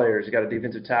 good players. You got a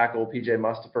defensive tackle, PJ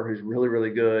Mustipher, who's really, really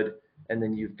good. And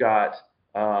then you've got,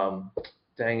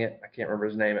 dang it, I can't remember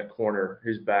his name at corner,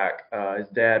 who's back. His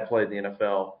dad played in the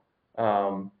NFL.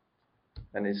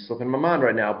 And he's slipping my mind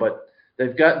right now. But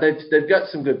they've got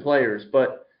some good players.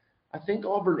 But I think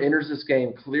Auburn enters this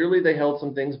game. Clearly, they held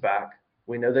some things back.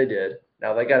 We know they did.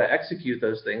 Now they got to execute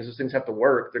those things. Those things have to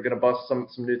work. They're going to bust some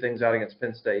new things out against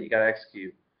Penn State. You got to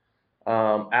execute.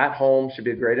 At home should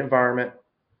be a great environment.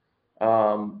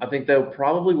 I think they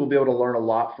probably will be able to learn a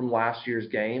lot from last year's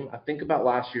game. I think about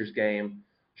last year's game.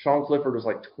 Sean Clifford was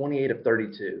like 28 of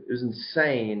 32. It was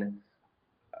insane.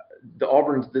 The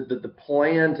Auburn's the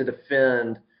plan to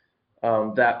defend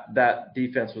that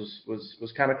defense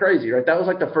was kind of crazy, right? That was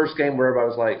like the first game where everybody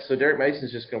was like, so Derek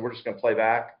Mason's we're just gonna play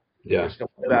back. Yeah. We're just gonna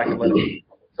play back and let him.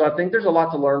 So I think there's a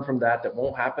lot to learn from that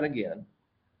won't happen again.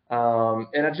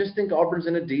 And I just think Auburn's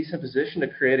in a decent position to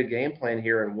create a game plan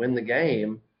here and win the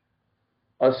game,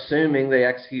 assuming they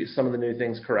execute some of the new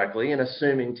things correctly and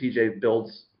assuming TJ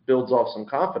builds off some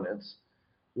confidence.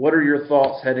 What are your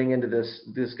thoughts heading into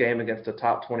this game against a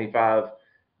top 25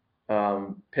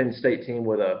 Penn State team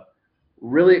with a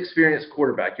really experienced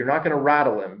quarterback? You're not going to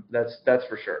rattle him. That's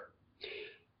for sure.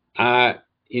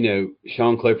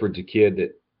 Sean Clifford's a kid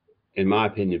that, in my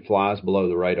opinion, flies below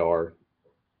the radar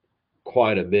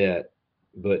quite a bit,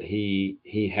 but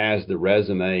he has the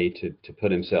resume to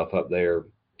put himself up there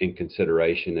in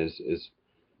consideration as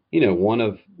one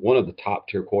of the top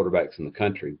tier quarterbacks in the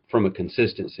country from a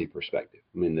consistency perspective.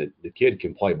 I mean, the kid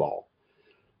can play ball.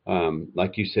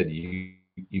 Like you said,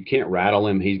 you can't rattle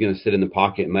him. He's going to sit in the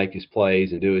pocket and make his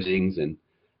plays and do his things and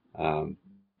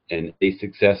be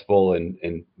successful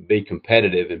and be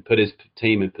competitive and put his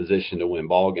team in position to win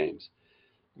ball games.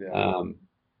 Yeah.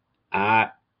 I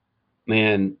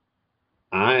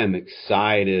am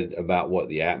excited about what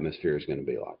the atmosphere is going to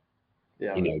be like.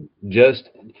 Yeah.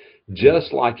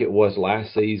 Just like it was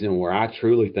last season, where I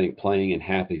truly think playing in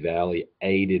Happy Valley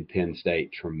aided Penn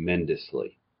State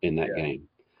tremendously in that game.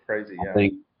 Crazy, yeah.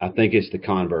 I think it's the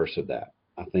converse of that.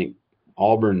 I think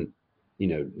Auburn,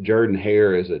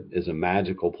 Jordan-Hare is a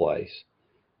magical place.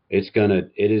 It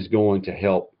is going to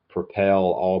help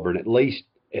propel Auburn at least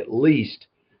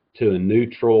to a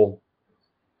neutral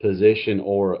position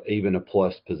or even a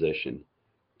plus position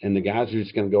and the guys are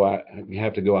just going to go out,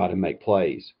 have to go out and make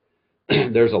plays.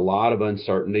 There's a lot of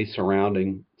uncertainty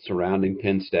surrounding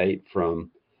Penn State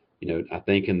from, I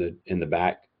think in the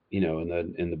back,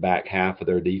 in the back half of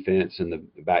their defense and the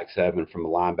back seven from a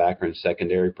linebacker and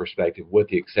secondary perspective, with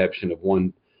the exception of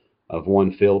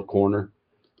one field corner.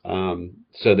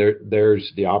 So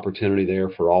there's the opportunity there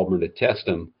for Auburn to test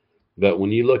them. But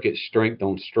when you look at strength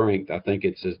on strength, I think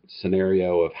it's a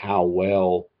scenario of how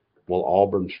well will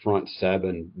Auburn's front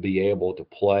seven be able to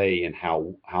play, and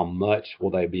how much will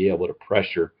they be able to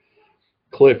pressure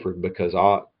Clifford, because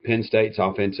Penn State's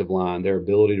offensive line, their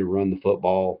ability to run the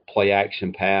football, play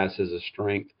action pass is a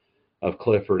strength of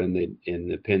Clifford in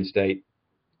the Penn State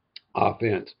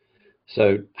offense.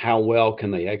 So how well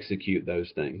can they execute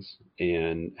those things,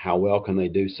 and how well can they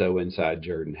do so inside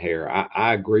Jordan-Hare?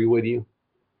 I agree with you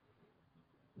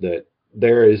that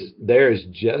there is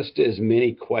just as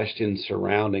many questions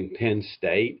surrounding Penn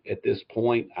State at this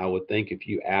point. I would think if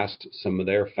you asked some of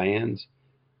their fans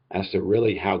as to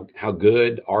really how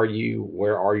good are you,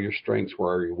 where are your strengths,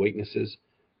 where are your weaknesses,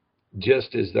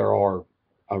 just as there are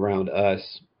around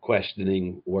us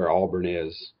questioning where Auburn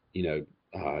is,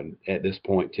 at this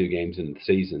point, 2 games into the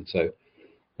season. So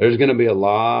there's going to be a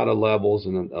lot of levels,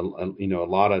 and a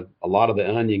lot of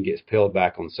the onion gets peeled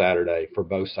back on Saturday for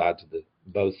both sides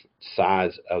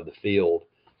of the field,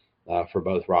 for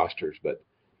both rosters. But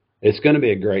it's going to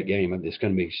be a great game. It's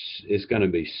going to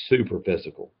be super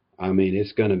physical. I mean,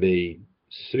 it's going to be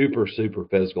super, super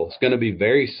physical. It's going to be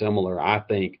very similar, I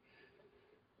think,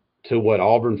 to what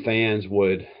Auburn fans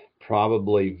would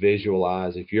probably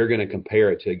visualize. If you're going to compare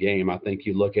it to a game, I think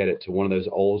you look at it to one of those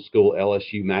old school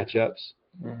LSU matchups.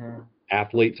 Mm-hmm.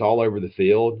 Athletes all over the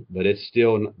field, but it's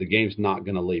still, the game's not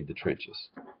going to leave the trenches.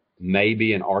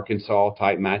 Maybe an Arkansas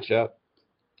type matchup,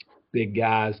 big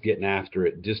guys getting after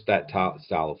it, just that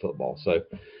style of football. So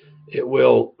it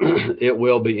will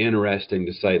be interesting,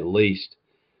 to say the least.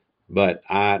 But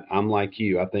I'm like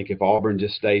you. I think if Auburn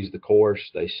just stays the course,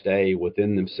 they stay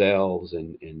within themselves,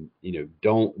 and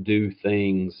don't do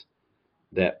things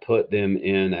that put them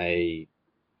in a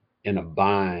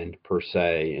bind per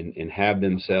se, and have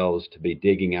themselves to be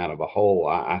digging out of a hole,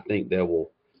 I think they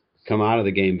will come out of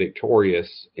the game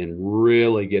victorious and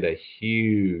really get a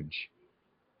huge,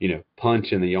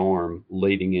 punch in the arm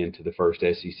leading into the first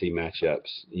SEC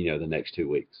matchups, the next 2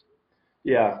 weeks.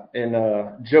 Yeah, and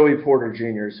Joey Porter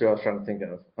Jr. is who I was trying to think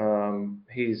of.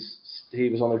 He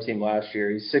was on their team last year.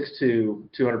 He's 6'2",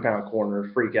 200-pound corner,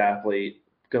 freak athlete,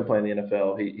 going to play in the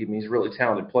NFL. He's a really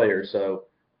talented player, so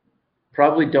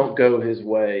probably don't go his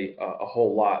way a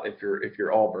whole lot if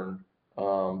you're Auburn.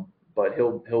 But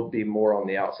he'll be more on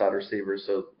the outside receivers.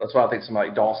 So that's why I think somebody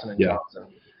like Dawson and Johnson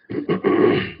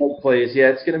plays. Yeah,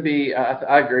 it's going to be.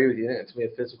 I agree with you. It's going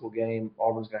to be a physical game.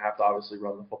 Auburn's going to have to obviously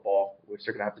run the football, which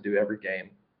they're going to have to do every game.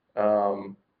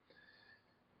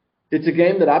 It's a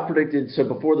game that I predicted. So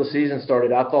before the season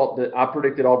started, I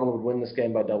predicted Auburn would win this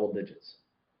game by double digits.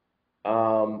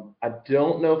 I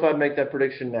don't know if I'd make that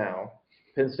prediction now.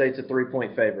 Penn State's a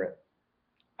 3-point favorite.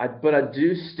 But I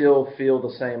do still feel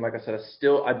the same. Like I said,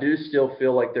 I do still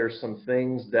feel like there's some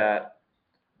things that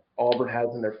Auburn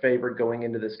has in their favor going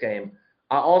into this game.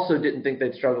 I also didn't think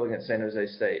they'd struggle against San Jose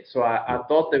State. So I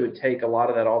thought they would take a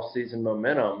lot of that offseason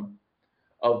momentum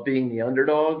of being the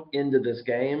underdog into this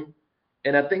game.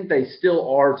 And I think they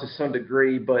still are to some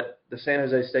degree, but the San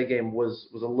Jose State game was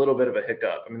a little bit of a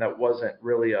hiccup. I mean, that wasn't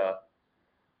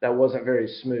very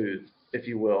smooth, if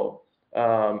you will.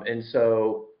 And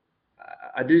so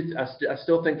I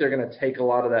still think they're going to take a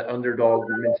lot of that underdog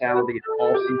mentality and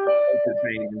all-season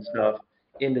training and stuff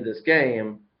into this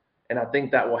game, and I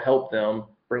think that will help them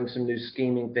bring some new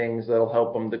scheming things that'll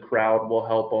help them. The crowd will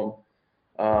help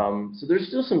them. So there's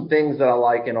still some things that I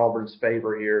like in Auburn's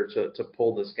favor here to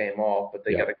pull this game off, but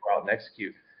they got to go out and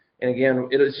execute. And again,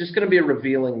 it's just going to be a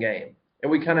revealing game,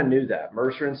 and we kind of knew that.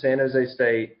 Mercer and San Jose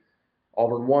State,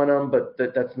 Auburn won them, but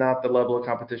that's not the level of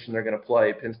competition they're going to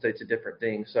play. Penn State's a different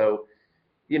thing. So,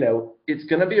 it's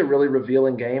going to be a really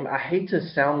revealing game. I hate to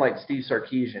sound like Steve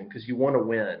Sarkisian because you want to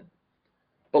win.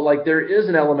 But, there is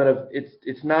an element of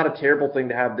it's not a terrible thing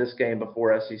to have this game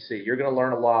before SEC. You're going to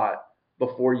learn a lot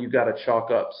before you got to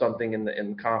chalk up something in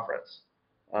the conference.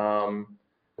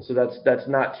 So that's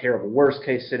not terrible. Worst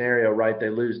case scenario, right, they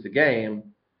lose the game.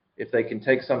 If they can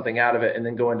take something out of it and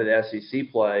then go into the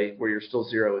SEC play where you're still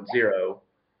 0-0,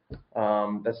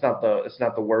 that's not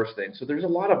the worst thing. So there's a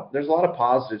lot of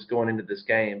positives going into this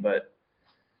game, but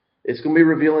it's going to be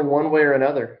revealing one way or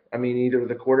another. I mean, either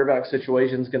the quarterback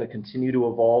situation is going to continue to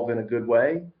evolve in a good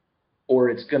way, or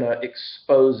it's going to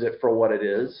expose it for what it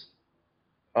is.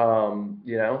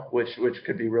 which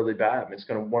could be really bad. I mean, it's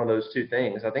going to one of those two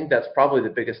things. I think that's probably the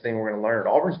biggest thing we're going to learn.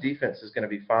 Auburn's defense is going to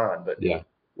be fine, but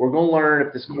we're going to learn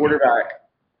if this quarterback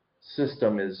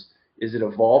system is it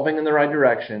evolving in the right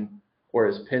direction, or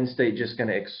is Penn State just going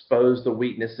to expose the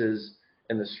weaknesses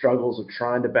and the struggles of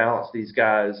trying to balance these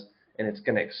guys, and it's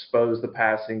going to expose the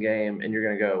passing game, and you're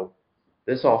going to go,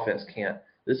 this offense can't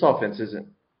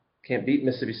beat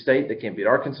Mississippi State, they can't beat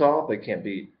Arkansas, they can't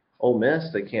beat Ole Miss,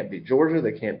 they can't beat Georgia,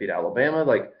 they can't beat Alabama,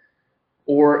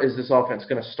 or is this offense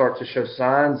going to start to show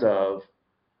signs of,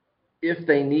 if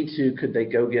they need to, could they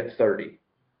go get 30?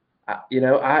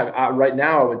 Right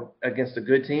now against a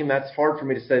good team, that's hard for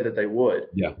me to say that they would.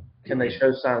 Yeah. Can they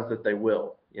show signs that they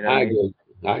will?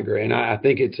 I agree, and I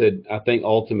think I think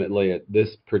ultimately at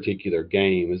this particular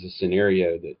game is a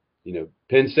scenario that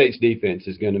Penn State's defense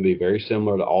is going to be very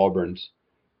similar to Auburn's.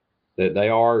 That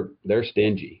they're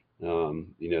stingy.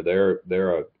 They're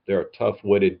a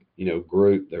tough-witted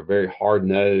group. They're very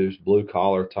hard-nosed,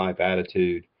 blue-collar type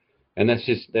attitude, and that's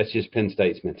just Penn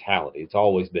State's mentality. It's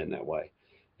always been that way.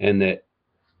 And that,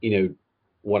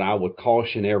 what I would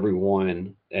caution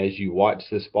everyone as you watch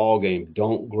this ball game,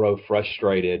 don't grow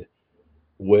frustrated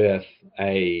with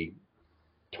a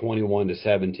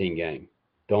 21-17 game.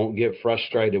 Don't get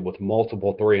frustrated with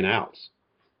multiple 3-and-outs,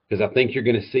 because I think you're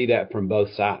going to see that from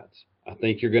both sides. I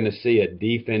think you're going to see a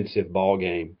defensive ball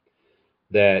game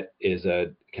that is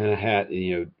a kind of I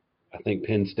think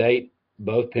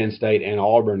both Penn State and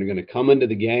Auburn are going to come into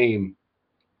the game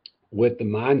with the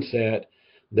mindset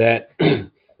that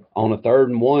on a 3rd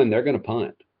and 1, they're going to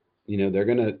punt. They're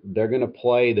going to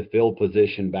play the field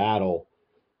position battle,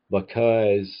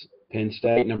 because Penn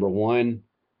State, number one,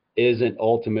 isn't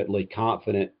ultimately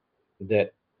confident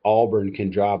that Auburn can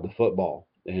drive the football,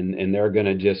 and they're going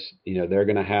to just they're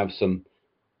going to have some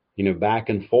back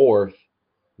and forth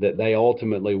that they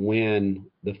ultimately win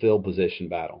the field position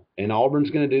battle. And Auburn's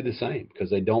going to do the same, because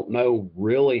they don't know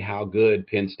really how good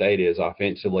Penn State is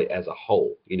offensively as a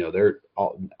whole. They're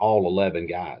all 11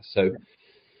 guys. So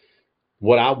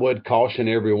what I would caution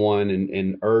everyone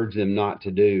and urge them not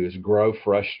to do is grow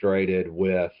frustrated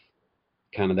with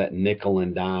kind of that nickel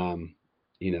and dime,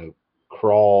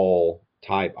 crawl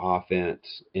type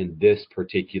offense in this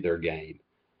particular game.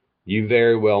 You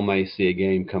very well may see a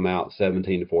game come out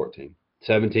 17-14.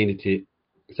 17-10.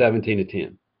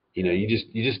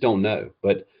 You just don't know.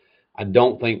 But I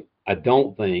don't think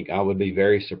I would be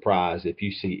very surprised if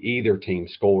you see either team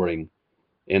scoring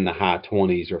in the high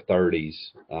 20s or 30s,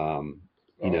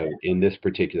 in this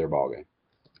particular ballgame.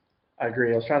 I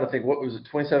agree. I was trying to think, what was it,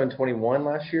 27-21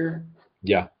 last year?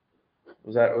 Yeah.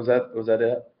 Was that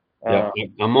it? Yeah,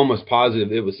 I'm almost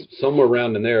positive it was somewhere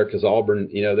around in there, because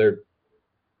Auburn, they're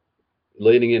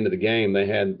leading into the game. They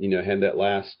had that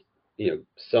last,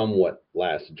 somewhat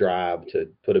last drive to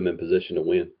put them in position to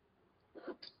win.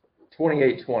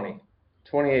 28-20.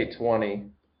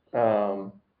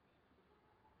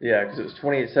 Because it was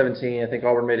 28-17. I think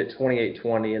Auburn made it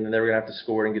 28-20, and then they were going to have to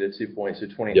score and get it 2 points. So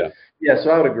 20. Yeah, so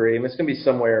I would agree. I mean, it's going to be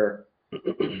somewhere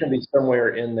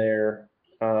in there,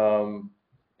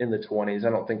 in the 20s. I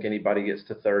don't think anybody gets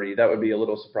to 30. That would be a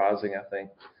little surprising, I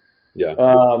think. Yeah.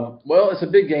 Well, it's a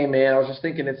big game, man. I was just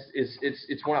thinking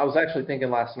it's one. I was actually thinking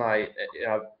last night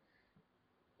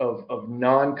of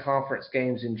non-conference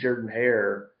games in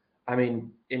Jordan-Hare. I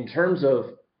mean, in terms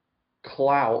of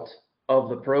clout of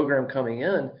the program coming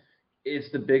in,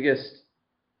 it's the biggest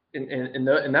in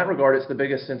that regard. It's the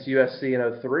biggest since USC in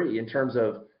 2003 in terms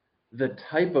of the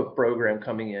type of program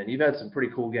coming in. You've had some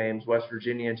pretty cool games. West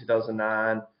Virginia in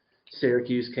 2009,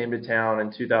 Syracuse came to town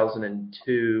in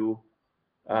 2002.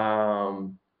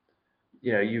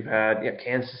 You've had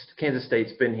Kansas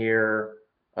State's been here.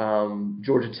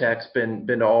 Georgia Tech's been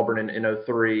to Auburn in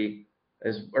 2003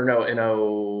 in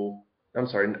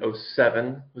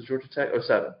 2007 was Georgia Tech?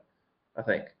 2007, I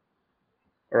think.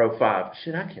 Or 2005.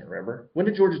 Shit, I can't remember. When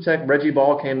did Georgia Tech, Reggie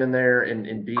Ball came in there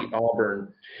and beat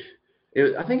Auburn?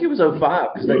 I think it was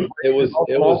 2005, because it was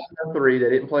 2003. They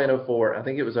didn't play in 2004. I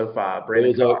think it was 2005.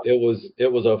 It was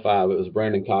 2005. It was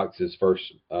Brandon Cox's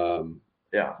first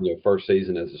first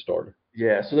season as a starter.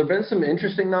 Yeah, so there have been some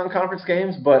interesting non-conference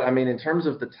games, but I mean, in terms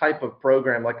of the type of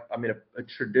program, a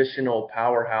traditional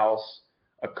powerhouse,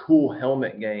 a cool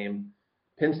helmet game,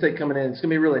 Penn State coming in, it's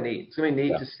gonna be really neat. It's gonna be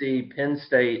neat to see Penn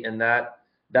State and that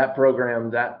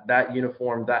program, that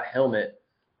uniform, that helmet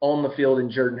on the field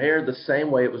in Jordan-Hare, the same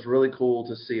way it was really cool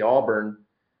to see Auburn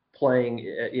playing,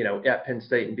 at Penn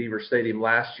State and Beaver Stadium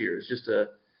last year.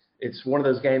 It's one of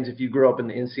those games. If you grew up in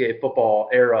the NCAA football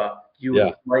era, you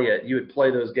would play it. You would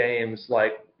play those games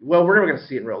we're never going to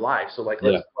see it in real life. So let's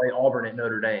play Auburn at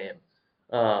Notre Dame.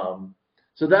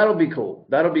 So So that'll be cool.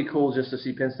 That'll be cool just to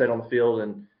see Penn State on the field.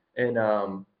 And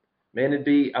man, it'd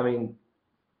be, I mean,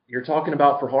 you're talking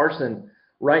about for Harsin,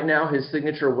 right now his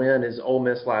signature win is Ole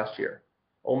Miss last year.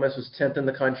 Ole Miss was 10th in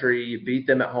the country. You beat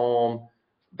them at home.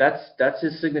 That's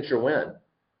his signature win.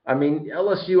 I mean,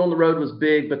 LSU on the road was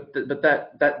big, but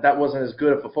that wasn't as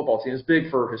good of a football team. It's big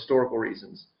for historical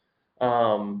reasons.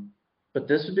 But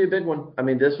this would be a big one. I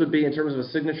mean, this would be, in terms of a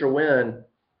signature win,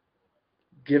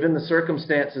 given the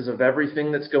circumstances of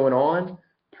everything that's going on,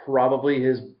 probably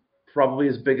his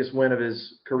biggest win of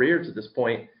his career to this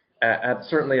point,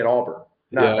 certainly at Auburn.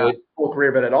 Not full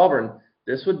career, but at Auburn.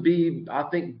 This would be, I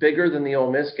think, bigger than the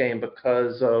Ole Miss game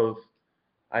because of,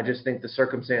 I just think, the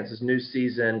circumstances, new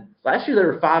season. Last year they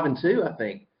were 5-2, I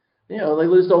think. You know, they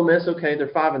lose to Ole Miss, okay, they're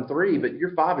 5-3, but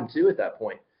you're 5-2 at that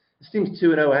point. This team's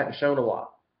 2-0, hadn't shown a lot.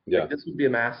 Yeah, like, this would be a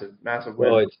massive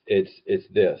win. Well, it's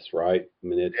this, right? I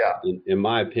mean, in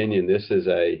my opinion, this is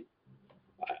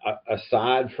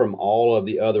aside from all of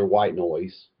the other white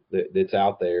noise that's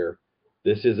out there,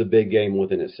 this is a big game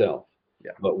within itself.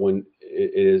 Yeah. But when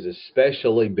it is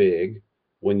especially big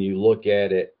when you look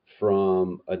at it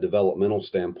from a developmental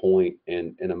standpoint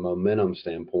and a momentum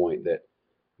standpoint, that,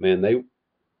 man, they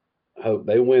hope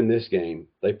they win this game.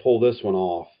 They pull this one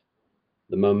off.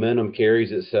 The momentum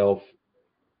carries itself.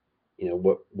 You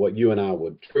know, what you and I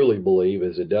would truly believe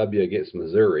is a W against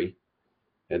Missouri.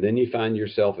 And then you find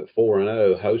yourself at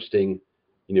 4-0 hosting,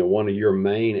 you know, one of your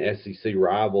main SEC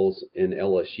rivals in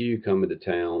LSU coming to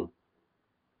town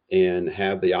and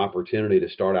have the opportunity to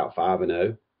start out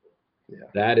 5-0. Yeah.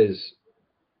 That is,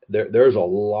 there's a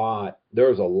lot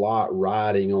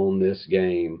riding on this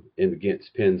game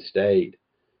against Penn State.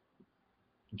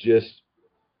 Just,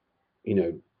 you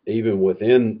know, even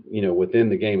within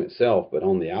the game itself, but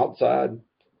on the outside,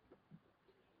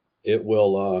 it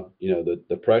will,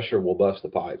 the pressure will bust the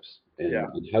pipes, and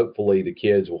hopefully the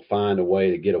kids will find a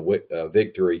way to get a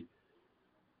victory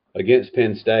against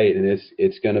Penn State, and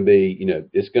it's going to be,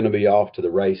 it's going to be off to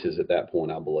the races at that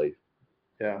point, I believe.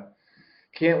 Yeah,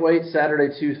 can't wait. Saturday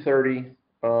 2:30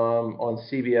 on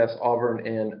CBS, Auburn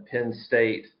and Penn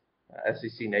State.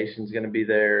 SEC Nation's going to be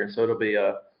there, so it'll be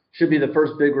should be the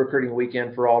first big recruiting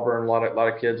weekend for Auburn. A lot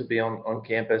of kids will be on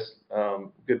campus,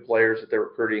 good players that they're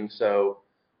recruiting. So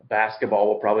basketball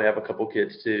will probably have a couple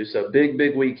kids too. So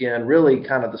big weekend, really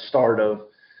kind of the start of,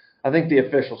 I think, the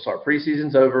official start.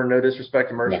 Preseason's over. No disrespect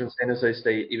to Mercer and San Jose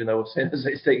State, even though San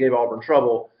Jose State gave Auburn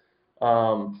trouble.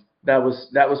 That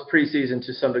was preseason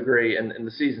to some degree, and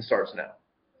the season starts now.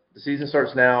 The season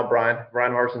starts now. Brian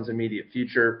Harsin's immediate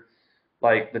future,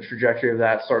 like the trajectory of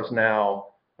that starts now.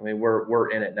 I mean,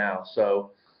 we're in it now.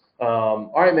 So,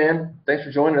 all right, man. Thanks for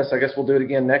joining us. I guess we'll do it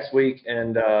again next week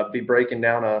and be breaking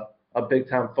down a big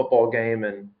time football game,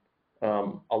 and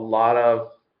a lot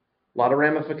of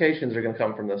ramifications are going to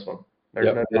come from this one.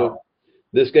 There's no doubt.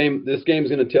 This game's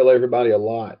going to tell everybody a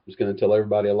lot. It's going to tell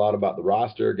everybody a lot about the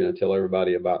roster. Going to tell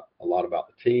everybody a lot about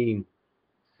the team.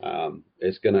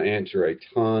 It's going to answer a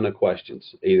ton of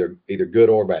questions, either good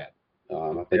or bad.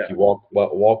 I think you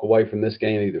walk away from this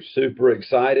game either super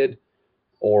excited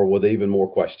or with even more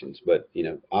questions. But,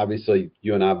 obviously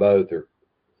you and I both are,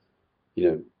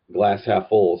 glass half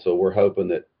full. So we're hoping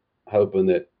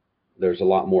that there's a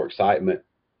lot more excitement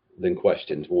than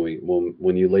questions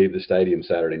when you leave the stadium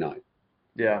Saturday night.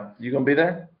 Yeah. You going to be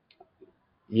there?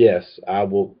 Yes, I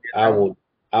will. I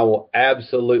will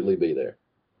absolutely be there.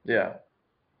 Yeah.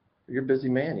 You're a busy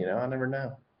man, I never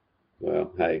know.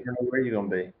 Well, hey, I don't know where you're going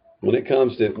to be. When it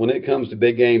comes to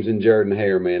big games in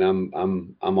Jordan-Hare, man,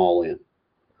 I'm all in.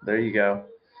 There you go.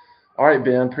 All right,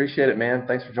 Ben, appreciate it, man.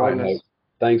 Thanks for joining us.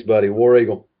 Thanks, buddy. War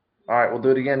Eagle. All right, we'll do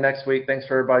it again next week. Thanks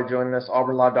for everybody joining us.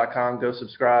 AuburnLive.com. Go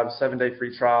subscribe. 7-day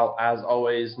free trial. As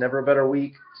always, never a better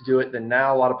week to do it than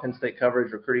now. A lot of Penn State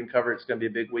coverage, recruiting coverage. It's going to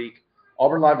be a big week.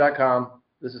 AuburnLive.com.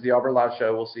 This is the Auburn Live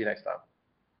Show. We'll see you next time.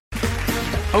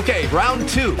 Okay, round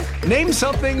 2. Name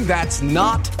something that's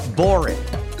not boring.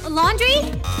 A laundry?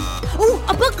 Ooh,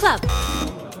 a book club.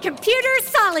 Computer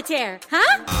solitaire,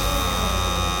 huh?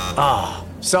 Ah,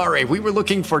 sorry, we were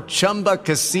looking for Chumba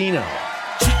Casino.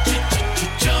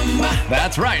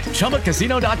 That's right,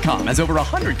 ChumbaCasino.com has over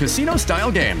 100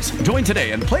 casino-style games. Join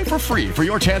today and play for free for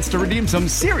your chance to redeem some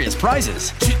serious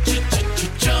prizes.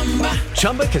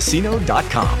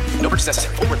 ChumbaCasino.com. No purchase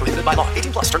necessary. Void where prohibited by law.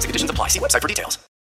 18+. Terms and conditions apply. See website for details.